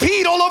think he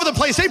peed all over the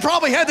place. They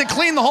probably had to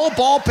clean the whole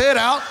ball pit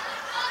out.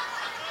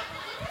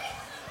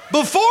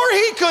 Before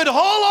he could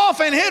haul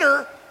off and hit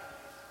her,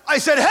 I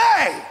said,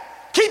 hey,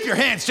 keep your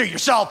hands to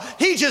yourself.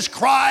 He just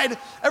cried.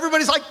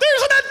 Everybody's like,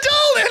 there's an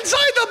adult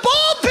inside the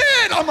ball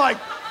pit. I'm like,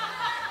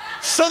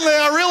 suddenly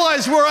I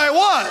realized where I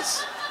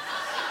was.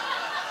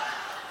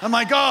 I'm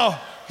like, oh,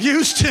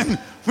 Houston,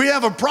 we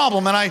have a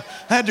problem, and I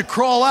had to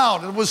crawl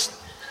out. I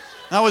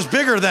was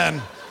bigger then.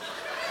 It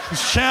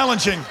was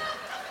challenging.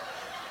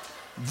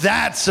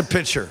 That's a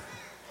picture.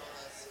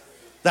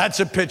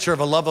 That's a picture of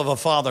a love of a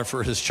father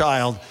for his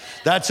child.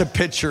 That's a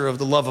picture of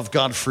the love of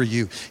God for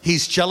you.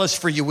 He's jealous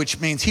for you,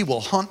 which means he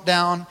will hunt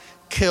down,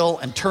 kill,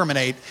 and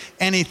terminate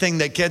anything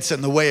that gets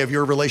in the way of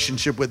your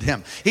relationship with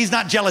him. He's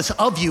not jealous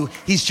of you,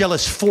 he's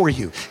jealous for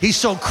you. He's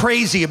so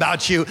crazy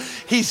about you.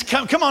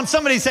 Come on,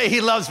 somebody say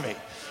he loves me.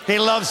 He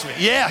loves me.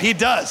 Yeah, he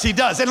does. He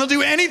does. And he'll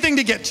do anything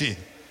to get to you.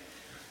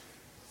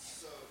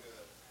 So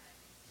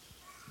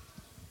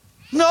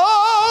good.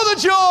 Know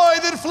the joy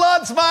that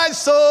floods my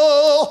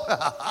soul.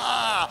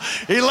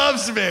 He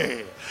loves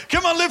me.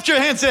 Come on, lift your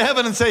hands to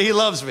heaven and say, he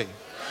loves me.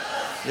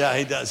 Yeah,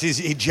 he does.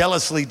 He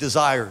jealously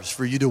desires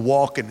for you to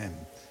walk in him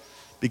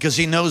because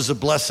he knows the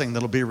blessing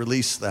that'll be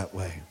released that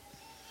way.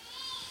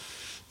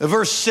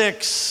 Verse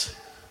 6,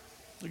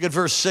 look at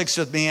verse 6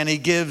 with me. And he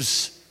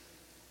gives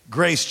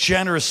grace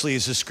generously,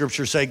 as the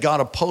scriptures say.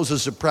 God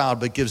opposes the proud,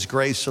 but gives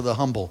grace to the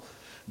humble.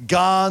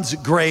 God's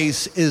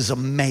grace is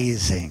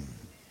amazing.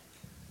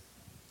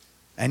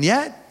 And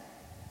yet,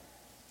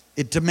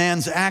 it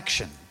demands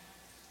action.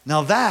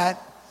 Now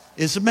that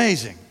is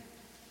amazing.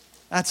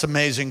 That's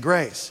amazing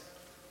grace.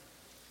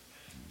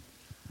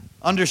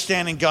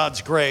 Understanding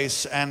God's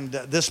grace, and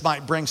this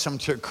might bring some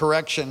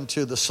correction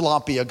to the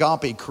sloppy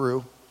agape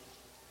crew.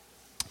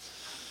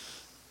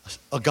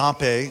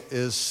 Agape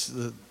is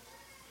the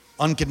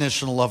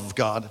unconditional love of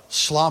God.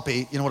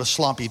 Sloppy, you know what a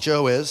sloppy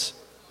Joe is?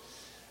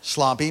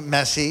 Sloppy,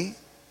 messy,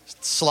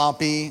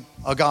 sloppy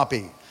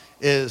agape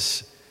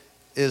is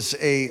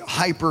a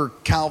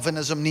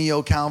hyper-Calvinism,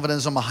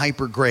 neo-Calvinism, a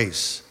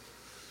hyper-grace.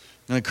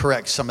 I'm going to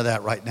correct some of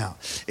that right now.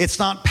 It's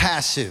not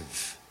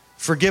passive.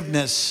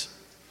 Forgiveness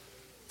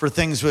for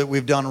things that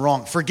we've done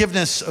wrong.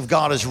 Forgiveness of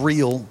God is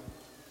real,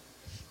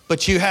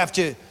 but you have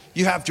to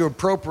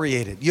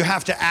appropriate it. You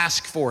have to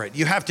ask for it.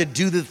 You have to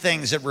do the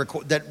things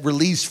that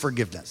release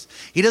forgiveness.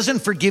 He doesn't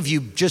forgive you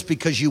just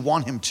because you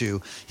want him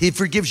to. He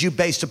forgives you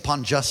based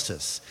upon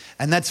justice.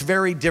 And that's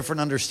very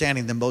different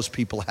understanding than most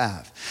people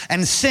have.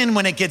 And sin,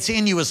 when it gets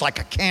in you, is like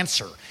a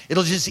cancer.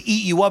 It'll just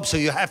eat you up, so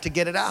you have to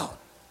get it out.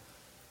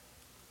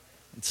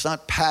 It's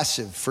not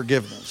passive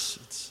forgiveness.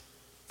 It's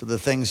for the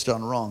things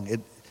done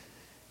wrong.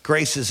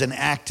 Grace is an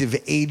active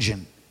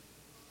agent.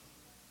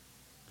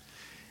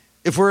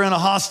 If we're in a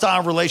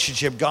hostile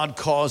relationship, God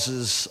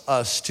causes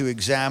us to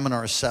examine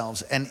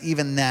ourselves, and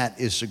even that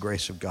is the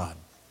grace of God.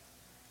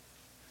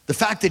 The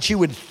fact that you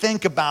would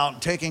think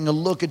about taking a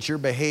look at your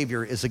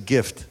behavior is a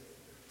gift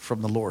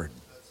from the Lord.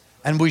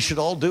 And we should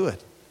all do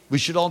it. We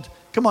should all,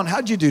 come on,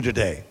 how'd you do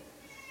today?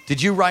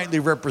 Did you rightly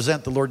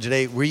represent the Lord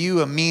today? Were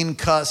you a mean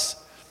cuss,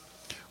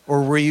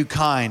 or were you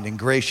kind and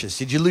gracious?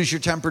 Did you lose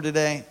your temper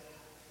today?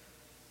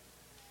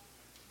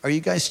 Are you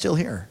guys still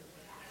here?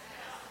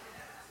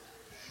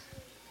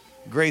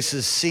 Grace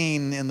is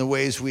seen in the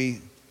ways we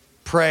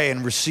pray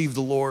and receive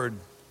the Lord.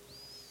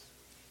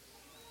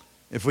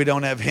 If we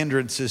don't have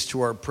hindrances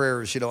to our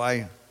prayers,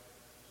 I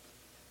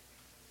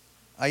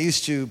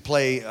used to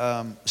play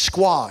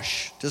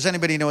squash. Does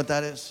anybody know what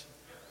that is?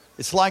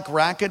 It's like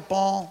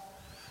racquetball,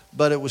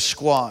 but it was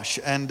squash.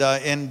 And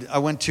I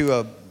went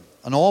to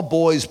an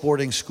all-boys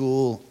boarding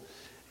school,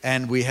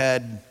 and we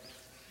had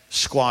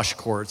squash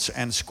courts,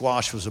 and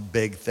squash was a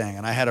big thing.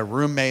 And I had a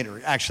roommate,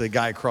 or actually a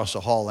guy across the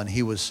hall, and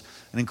he was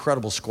an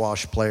incredible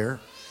squash player.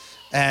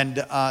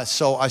 And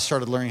so I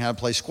started learning how to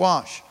play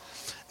squash.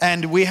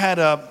 And we had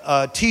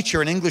a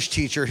teacher, an English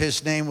teacher.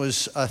 His name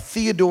was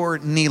Theodore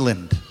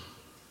Neeland.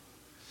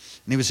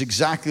 And he was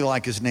exactly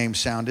like his name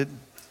sounded.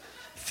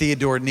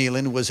 Theodore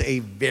Neeland was a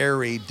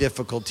very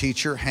difficult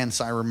teacher,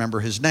 hence I remember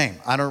his name.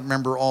 I don't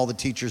remember all the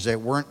teachers that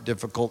weren't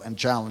difficult and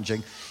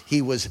challenging.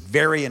 He was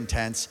very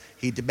intense.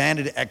 He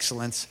demanded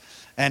excellence,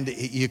 and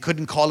you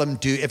couldn't call him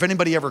dude. If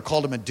anybody ever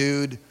called him a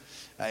dude,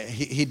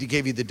 he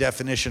gave you the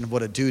definition of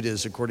what a dude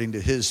is according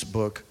to his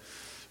book,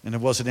 and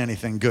it wasn't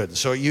anything good.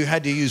 So you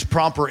had to use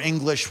proper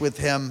English with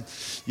him.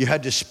 You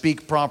had to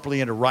speak properly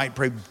and to write,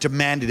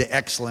 demanded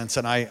excellence,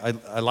 and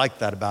I liked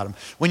that about him.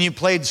 When you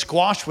played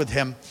squash with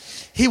him,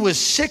 he was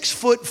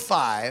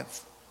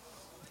 6'5",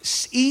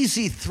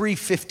 easy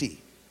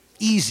 350,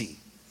 easy,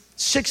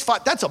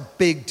 6'5". That's a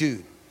big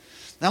dude.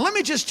 Now let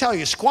me just tell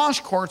you,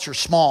 squash courts are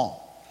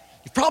small.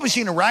 You've probably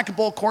seen a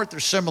racquetball court. They're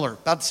similar,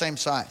 about the same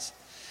size.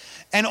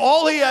 And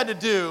all he had to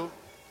do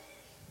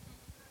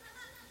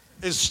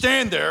is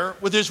stand there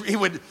with he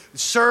would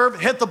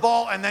serve, hit the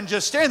ball, and then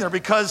just stand there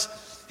because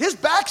his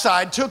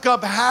backside took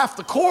up half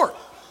the court.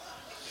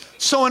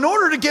 So in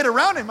order to get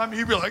around him,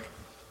 he'd be like,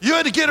 you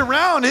had to get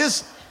around him.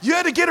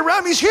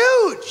 He's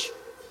huge.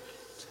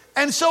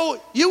 And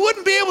so you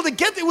wouldn't be able to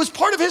get, it was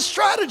part of his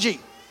strategy.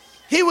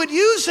 He would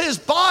use his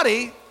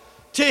body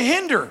to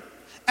hinder.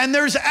 And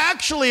there's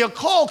actually a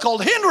call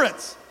called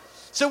hindrance.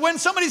 So when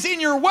somebody's in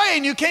your way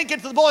and you can't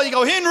get to the ball, you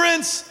go,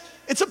 hindrance,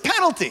 it's a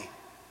penalty.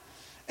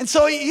 And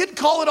so you'd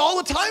call it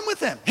all the time with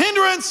him.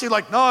 Hindrance. You're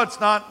like, no, it's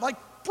not. Like,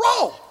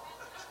 bro.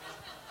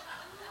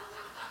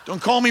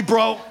 Don't call me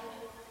bro.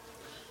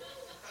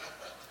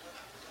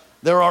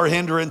 There are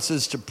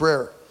hindrances to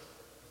prayer.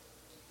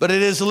 But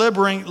it is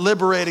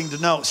liberating to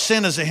know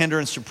sin is a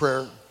hindrance to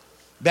prayer.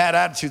 Bad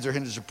attitudes are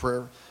hindrances to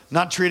prayer.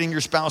 Not treating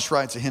your spouse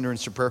right is a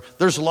hindrance to prayer.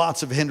 There's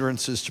lots of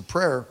hindrances to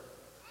prayer.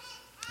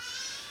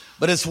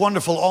 But it's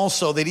wonderful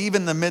also that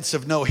even in the midst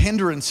of no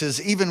hindrances,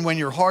 even when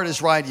your heart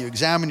is right, you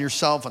examine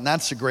yourself, and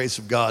that's the grace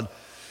of God,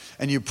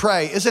 and you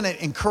pray. Isn't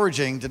it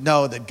encouraging to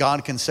know that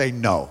God can say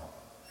no?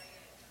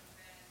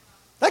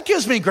 That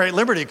gives me great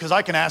liberty because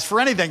I can ask for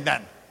anything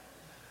then.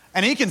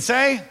 And he can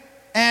say,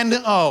 and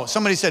oh,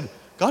 somebody said,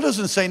 God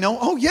doesn't say no.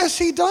 Oh, yes,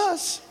 he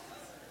does.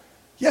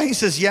 Yeah, he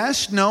says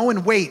yes, no,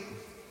 and wait.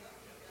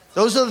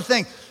 Those are the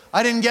things.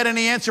 I didn't get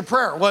any answer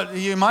prayer. Well,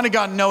 you might have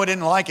gotten no, I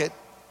didn't like it.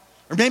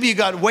 Or maybe you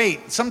got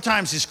wait.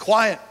 Sometimes he's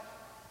quiet.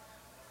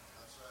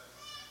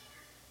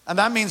 And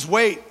that means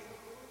wait.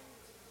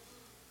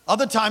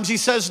 Other times he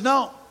says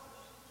no.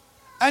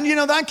 And you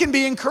know, that can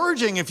be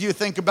encouraging if you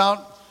think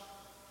about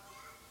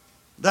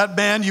that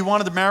man you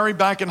wanted to marry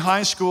back in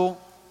high school.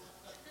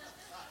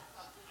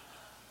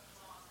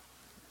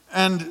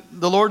 And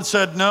the Lord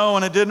said no,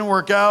 and it didn't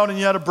work out, and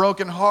you had a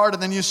broken heart,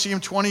 and then you see him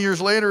 20 years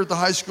later at the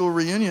high school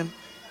reunion.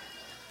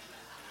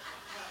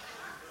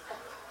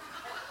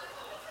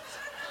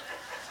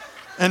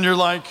 And you're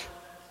like,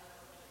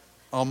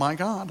 oh my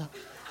God.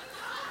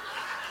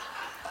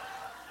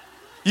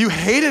 You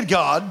hated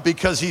God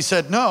because he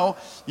said no.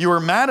 You were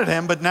mad at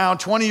him, but now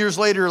 20 years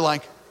later, you're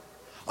like,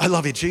 I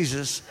love you,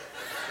 Jesus.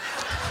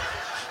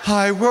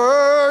 I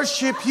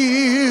worship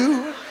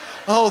you.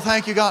 Oh,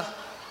 thank you, God.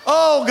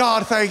 Oh,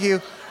 God, thank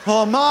you.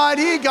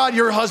 Almighty God,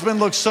 your husband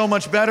looks so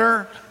much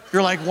better.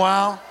 You're like,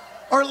 wow.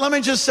 Or let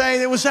me just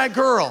say, it was that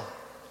girl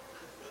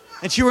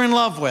that you were in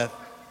love with.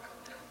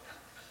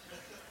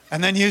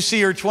 And then you see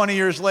her 20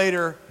 years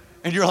later,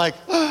 and you're like,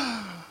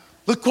 oh,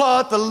 look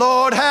what the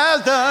Lord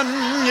has done,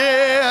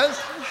 yes.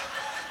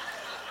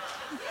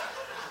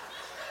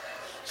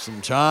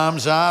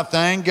 Sometimes I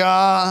thank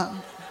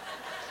God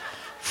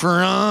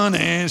for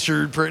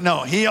unanswered prayer.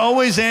 No, he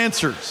always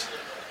answers.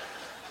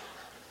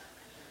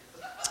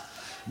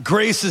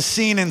 Grace is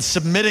seen in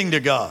submitting to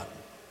God.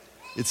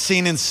 It's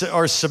seen in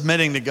our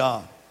submitting to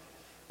God.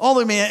 All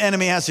the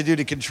enemy has to do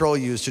to control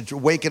you is to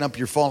waken up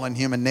your fallen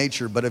human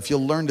nature. But if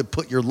you'll learn to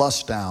put your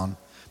lust down,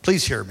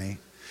 please hear me.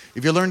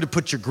 If you learn to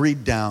put your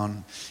greed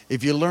down,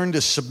 if you learn to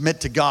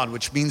submit to God,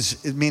 which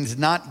means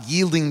not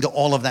yielding to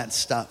all of that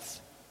stuff.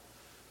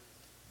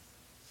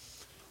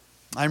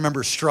 I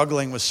remember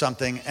struggling with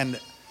something, and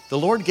the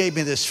Lord gave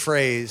me this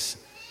phrase.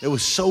 It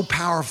was so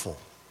powerful.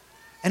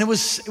 And it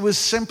was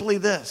simply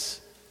this.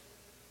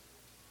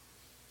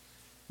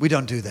 We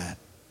don't do that.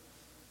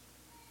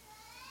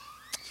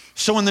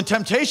 So when the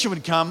temptation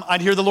would come,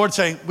 I'd hear the Lord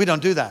say, we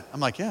don't do that. I'm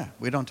like, yeah,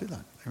 we don't do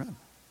that. Amen.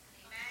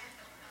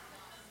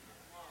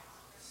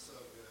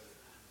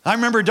 I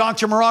remember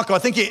Dr. Morocco, I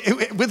think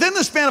within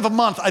the span of a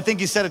month, I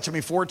think he said it to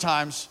me 4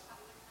 times.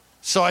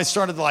 So I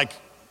started like,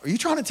 are you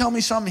trying to tell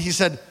me something? He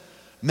said,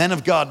 men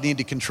of God need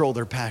to control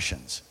their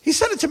passions. He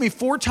said it to me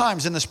 4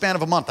 times in the span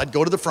of a month. I'd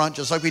go to the front,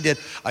 just like we did.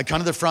 I'd come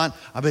to the front.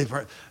 I'd be, you're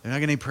not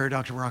going to need prayer,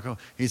 Dr. Morocco?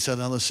 He said,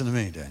 now listen to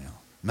me, Daniel.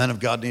 Men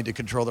of God need to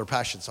control their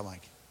passions. I'm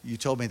like, you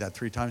told me that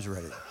 3 times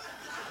already.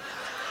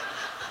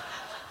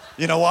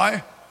 You know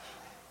why?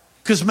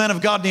 Because men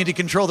of God need to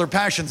control their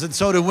passions, and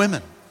so do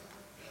women.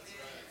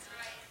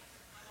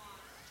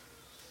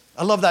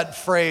 I love that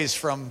phrase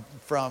from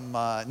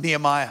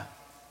Nehemiah.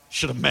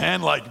 Should a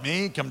man like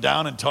me come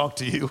down and talk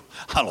to you?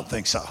 I don't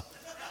think so.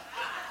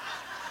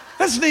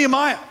 That's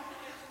Nehemiah.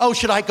 Oh,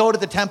 should I go to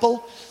the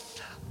temple?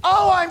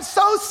 Oh, I'm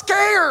so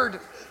scared.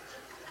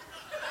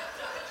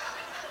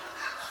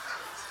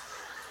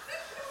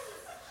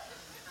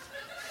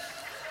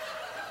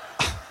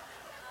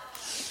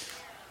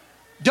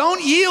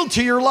 Don't yield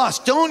to your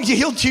lust. Don't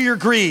yield to your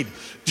greed.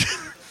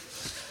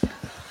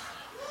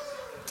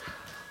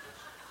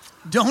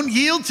 Don't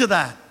yield to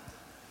that.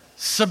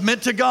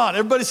 Submit to God.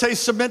 Everybody say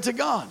submit to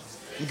God.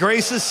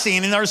 Grace is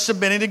seen in our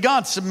submitting to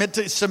God.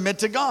 Submit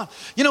to God.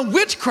 You know,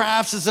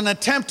 witchcraft is an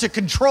attempt to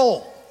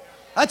control.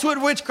 That's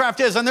what witchcraft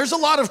is. And there's a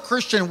lot of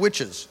Christian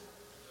witches.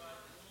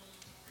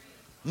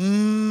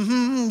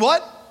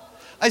 What?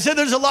 I said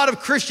there's a lot of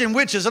Christian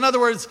witches. In other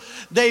words,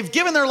 they've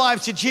given their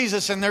lives to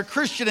Jesus and they're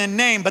Christian in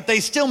name, but they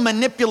still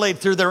manipulate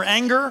through their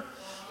anger.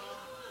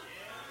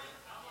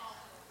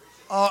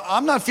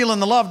 I'm not feeling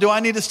the love. Do I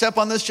need to step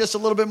on this just a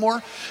little bit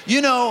more?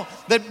 You know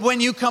that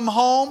when you come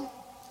home,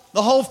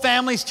 the whole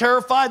family's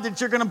terrified that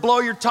you're going to blow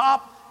your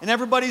top and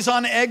everybody's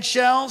on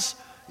eggshells.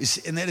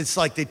 And then it's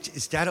like,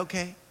 is Dad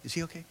okay? Is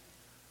he okay?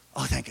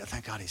 Oh, thank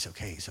God he's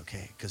okay. He's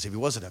okay. Because if he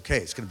wasn't okay,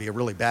 it's going to be a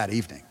really bad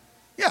evening.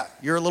 Yeah,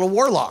 you're a little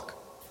warlock,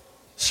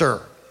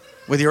 sir,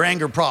 with your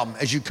anger problem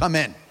as you come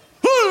in.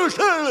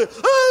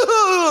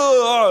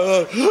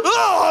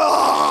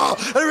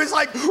 Everybody's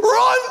like,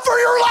 run for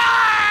your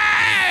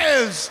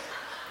lives!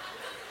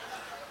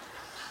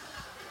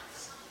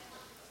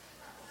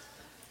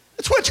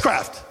 It's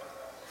witchcraft.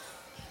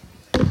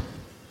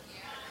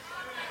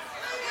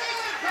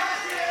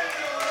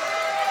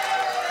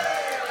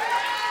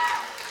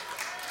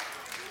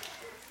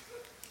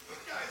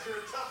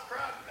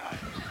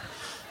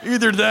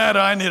 Either that or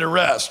I need a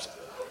rest.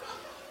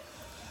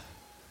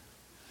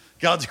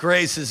 God's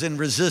grace is in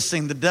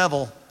resisting the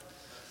devil.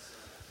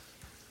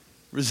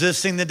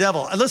 Resisting the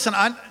devil. Listen,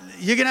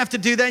 you're going to have to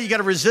do that. You got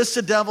to resist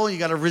the devil. You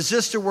got to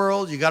resist the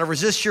world. You got to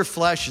resist your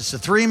flesh. It's the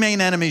 3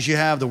 main enemies you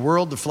have, the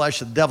world, the flesh,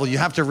 the devil. You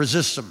have to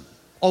resist them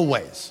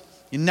always.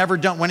 You're never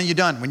done. When are you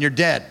done? When you're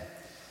dead.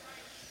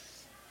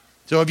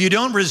 So if you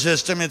don't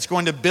resist them, it's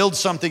going to build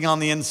something on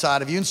the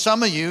inside of you. And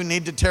some of you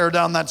need to tear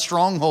down that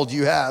stronghold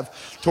you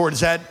have towards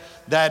that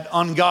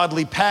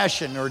ungodly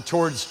passion or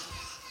towards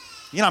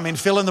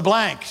Fill in the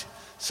blank.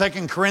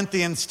 2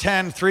 Corinthians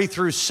 10, 3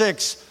 through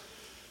 6.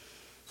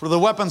 For the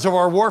weapons of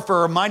our warfare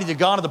are mighty to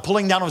God of the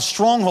pulling down of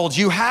strongholds.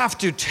 You have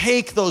to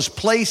take those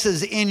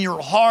places in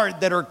your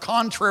heart that are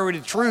contrary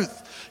to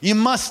truth. You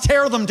must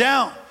tear them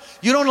down.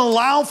 You don't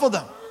allow for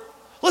them.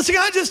 Listen,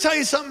 can I just tell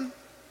you something?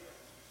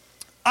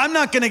 I'm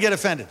not going to get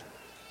offended.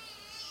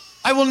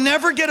 I will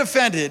never get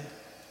offended.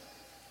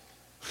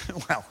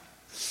 Well,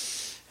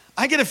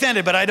 I get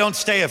offended, but I don't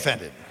stay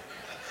offended.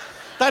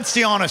 That's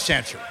the honest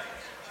answer.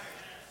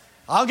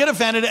 I'll get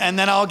offended and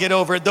then I'll get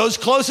over it. Those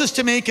closest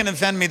to me can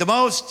offend me the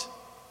most.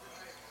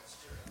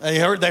 They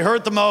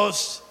hurt the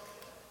most,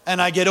 and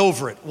I get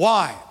over it.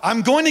 Why?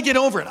 I'm going to get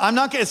over it. It's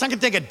not going to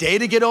take a day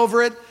to get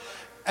over it.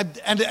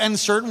 And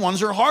certain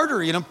ones are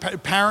harder.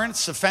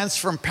 Parents, offense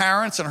from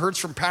parents and hurts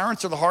from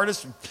parents are the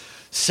hardest.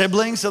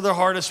 Siblings are the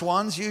hardest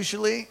ones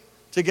usually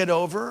to get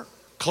over.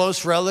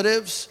 Close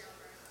relatives.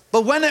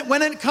 But when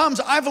it comes,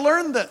 I've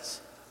learned this.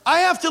 I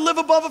have to live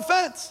above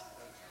offense.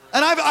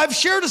 And I've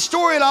shared a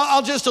story, and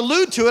I'll just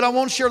allude to it. I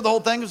won't share the whole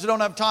thing because we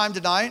don't have time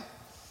tonight.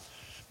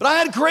 But I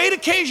had great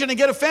occasion to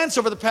get offense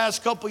over the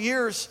past couple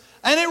years,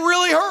 and it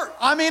really hurt.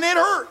 It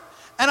hurt.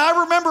 And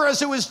I remember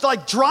as it was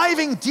like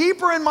driving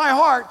deeper in my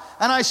heart,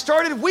 and I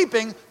started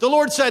weeping, the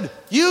Lord said,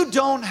 "You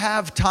don't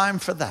have time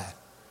for that."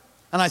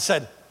 And I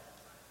said,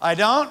 "I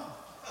don't?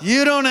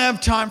 You don't have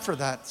time for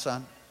that,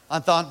 son." I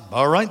thought,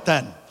 all right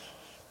then.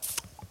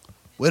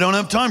 We don't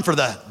have time for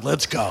that.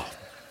 Let's go.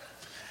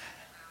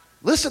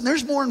 Listen,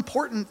 there's more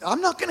important.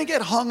 I'm not going to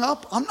get hung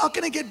up. I'm not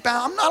going to get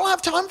bound. I don't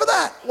have time for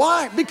that.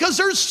 Why? Because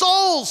there's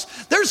souls.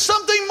 There's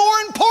something more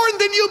important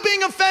than you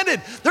being offended.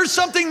 There's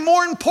something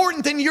more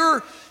important than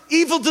your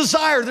evil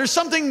desire. There's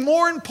something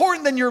more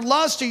important than your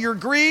lust or your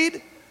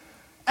greed.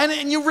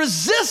 And you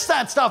resist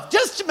that stuff.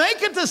 Just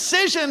make a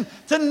decision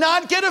to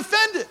not get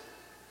offended.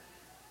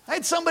 I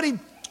had somebody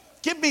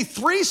give me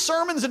 3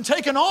 sermons and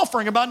take an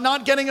offering about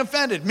not getting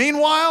offended.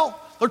 Meanwhile,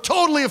 they're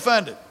totally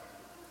offended.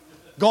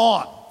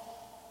 Gone.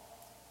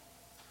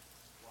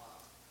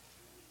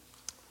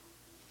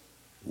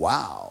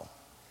 Wow.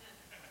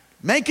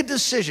 Make a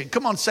decision.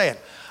 Come on, say it.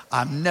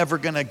 I'm never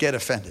going to get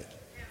offended.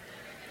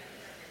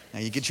 Now,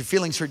 you get your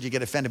feelings hurt, you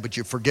get offended, but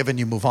you're forgiven,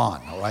 you move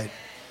on, all right?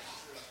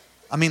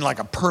 Like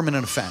a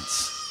permanent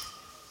offense.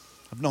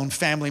 I've known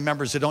family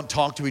members that don't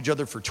talk to each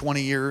other for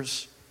 20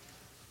 years.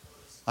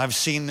 I've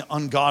seen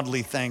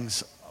ungodly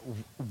things,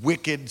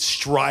 wicked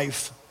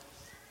strife.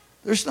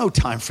 There's no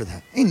time for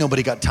that. Ain't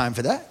nobody got time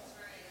for that.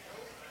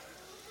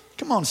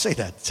 Come on, say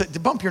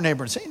that. Bump your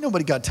neighbor and say, ain't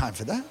nobody got time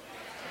for that.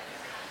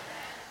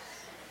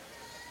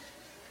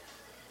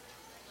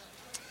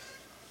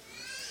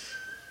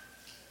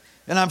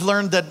 And I've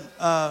learned that,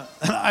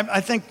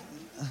 I think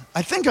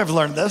I've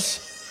learned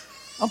this.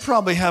 I'll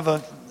probably have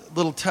a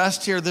little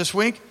test here this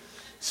week.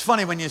 It's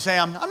funny when you say,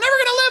 I'm never going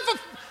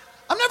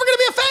to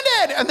be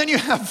offended. And then you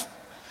have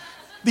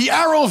the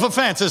arrow of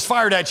offense is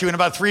fired at you in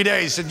about 3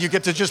 days and you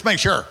get to just make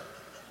sure.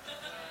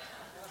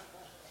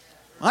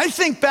 I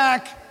think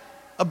back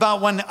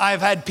about when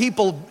I've had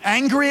people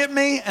angry at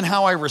me and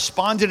how I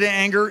responded to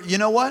anger. You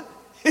know what?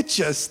 It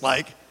just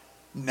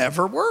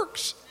never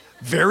works.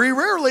 Very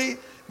rarely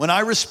when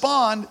I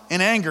respond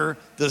in anger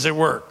does it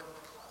work.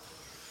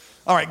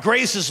 All right,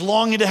 grace is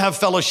longing to have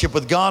fellowship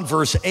with God.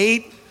 Verse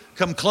 8,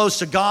 come close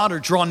to God or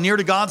draw near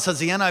to God, says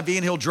the NIV,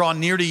 and he'll draw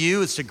near to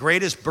you. It's the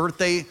greatest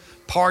birthday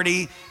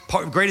party,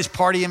 greatest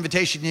party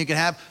invitation you can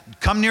have.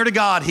 Come near to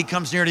God, he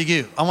comes near to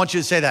you. I want you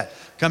to say that.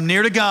 Come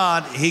near to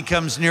God, he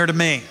comes near to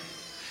me.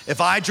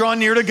 If I draw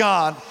near to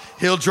God,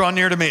 he'll draw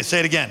near to me. Say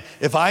it again.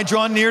 If I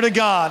draw near to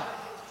God,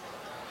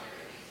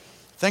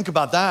 think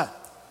about that.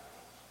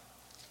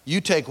 You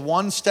take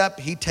 1 step,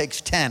 he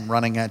takes 10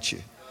 running at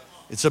you.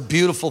 It's a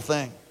beautiful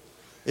thing.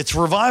 It's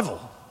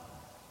revival.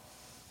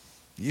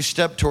 You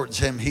step towards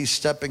him, he's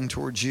stepping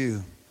towards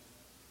you.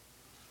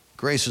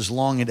 Grace is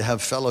longing to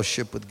have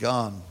fellowship with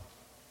God.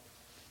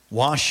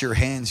 Wash your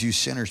hands, you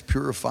sinners.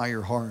 Purify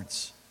your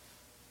hearts.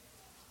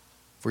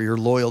 For your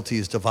loyalty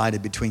is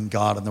divided between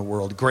God and the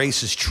world.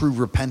 Grace is true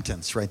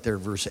repentance, right there,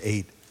 verse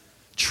 8.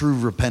 True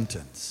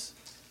repentance.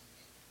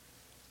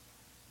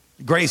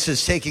 Grace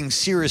is taking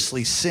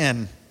seriously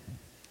sin,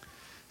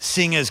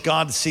 seeing as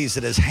God sees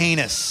it as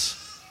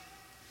heinous,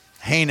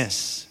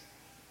 hideous,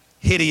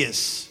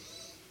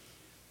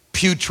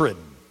 putrid,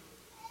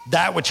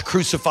 that which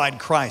crucified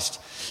Christ.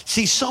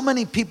 See, so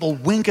many people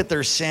wink at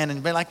their sin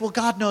and be like, well,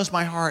 God knows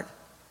my heart.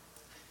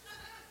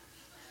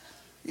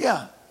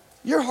 Yeah,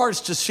 your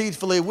heart's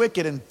deceitfully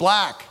wicked and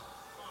black.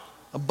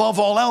 Above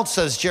all else,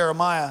 says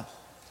Jeremiah.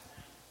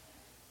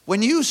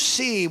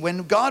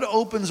 When God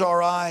opens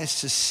our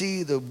eyes to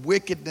see the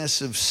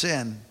wickedness of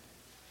sin,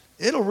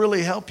 it'll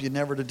really help you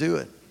never to do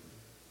it.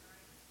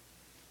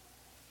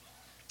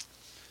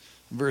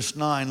 Verse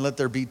 9, let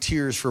there be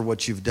tears for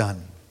what you've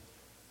done.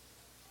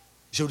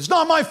 So it's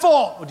not my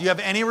fault. Well, do you have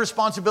any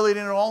responsibility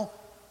in it all?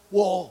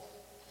 Well,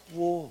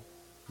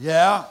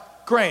 yeah,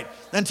 great.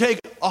 Then take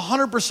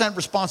 100%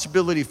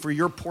 responsibility for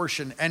your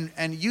portion,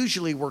 and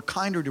usually we're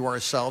kinder to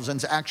ourselves, and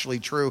it's actually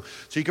true.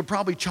 So you could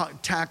probably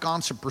tack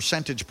on some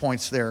percentage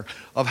points there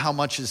of how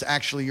much is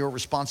actually your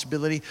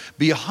responsibility.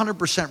 Be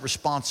 100%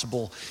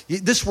 responsible.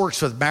 This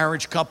works with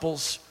marriage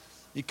couples.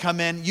 You come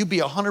in, you be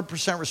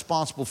 100%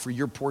 responsible for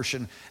your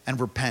portion and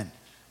repent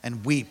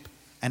and weep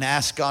and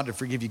ask God to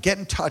forgive you. Get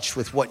in touch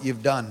with what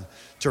you've done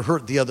to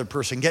hurt the other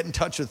person. Get in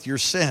touch with your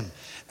sin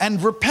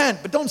and repent,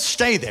 but don't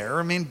stay there.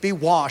 I mean, be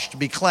washed,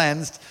 be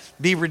cleansed,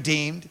 be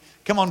redeemed.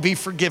 Come on, be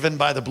forgiven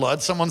by the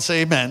blood. Someone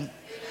say amen. Amen.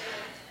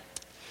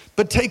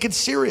 But take it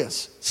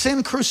serious.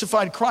 Sin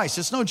crucified Christ.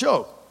 It's no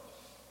joke.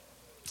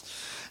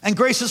 And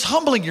grace is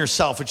humbling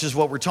yourself, which is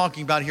what we're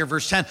talking about here,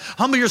 verse 10.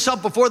 Humble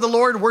yourself before the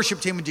Lord,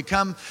 worship him when you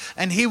come,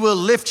 and he will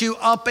lift you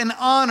up in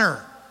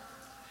honor.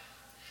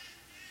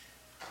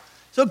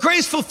 So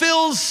grace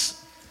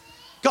fulfills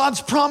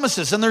God's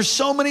promises, and there's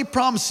so many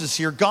promises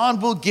here.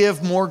 God will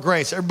give more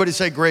grace. Everybody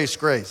say grace,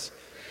 grace.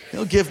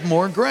 He'll give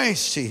more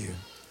grace to you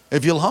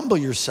if you'll humble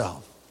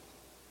yourself.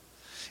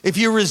 If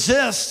you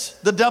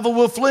resist, the devil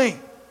will flee.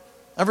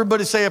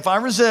 Everybody say, if I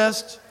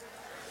resist,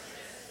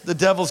 the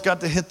devil's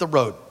got to hit the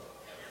road.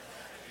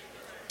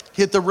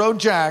 Hit the road,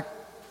 Jack.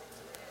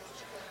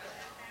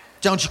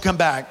 Don't you come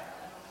back.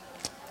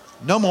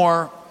 No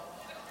more,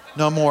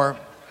 no more,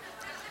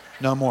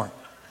 no more.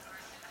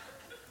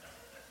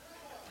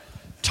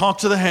 Talk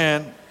to the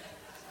hand.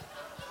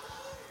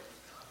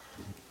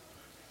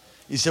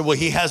 You said, well,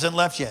 he hasn't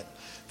left yet.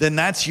 Then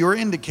that's your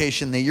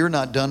indication that you're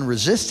not done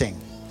resisting.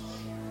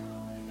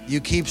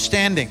 You keep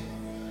standing.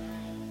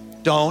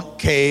 Don't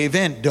cave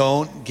in.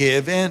 Don't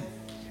give in.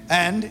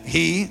 And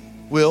he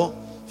will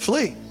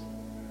flee.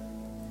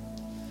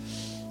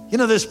 You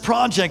know, this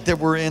project that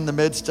we're in the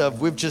midst of,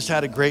 we've just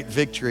had a great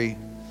victory.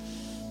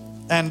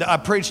 And I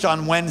preached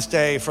on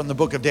Wednesday from the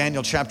book of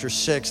Daniel chapter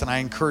 6, and I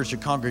encouraged the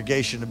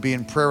congregation to be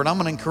in prayer. And I'm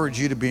going to encourage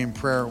you to be in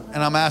prayer, and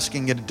I'm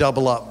asking you to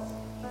double up.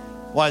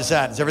 Why is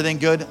that? Is everything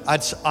good?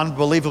 It's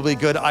unbelievably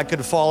good. I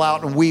could fall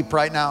out and weep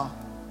right now.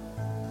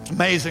 It's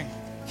amazing.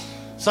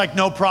 It's like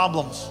no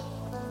problems.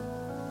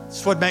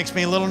 It's what makes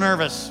me a little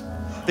nervous,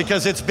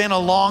 because it's been a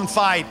long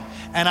fight,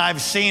 and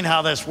I've seen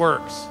how this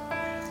works.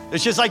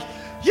 It's just like,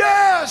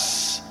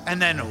 yes!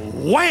 And then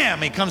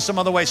wham, he comes some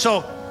other way.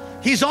 So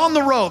he's on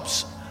the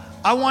ropes.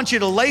 I want you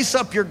to lace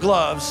up your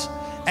gloves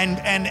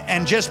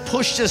and just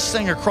push this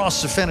thing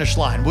across the finish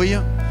line, will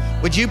you?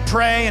 Would you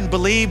pray and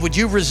believe? Would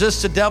you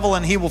resist the devil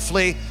and he will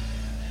flee?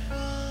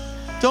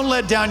 Don't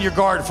let down your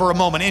guard for a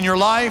moment. In your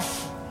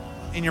life,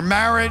 in your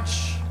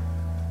marriage,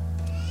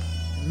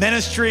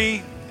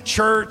 ministry,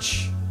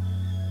 church,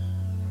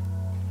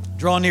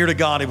 draw near to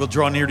God. He will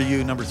draw near to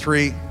you. Number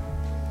 3.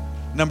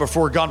 Number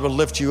 4, God will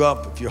lift you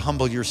up if you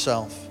humble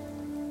yourself.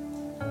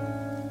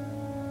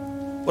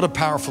 What a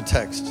powerful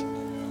text.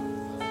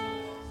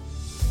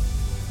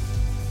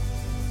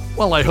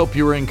 Well, I hope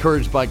you were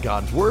encouraged by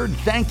God's word.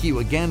 Thank you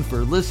again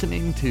for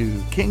listening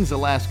to Kings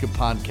Alaska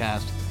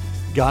Podcast.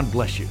 God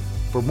bless you.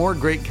 For more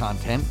great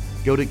content,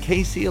 go to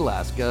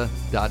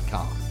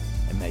kcalaska.com,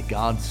 and may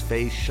God's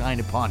face shine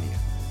upon you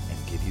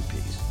and give you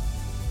peace.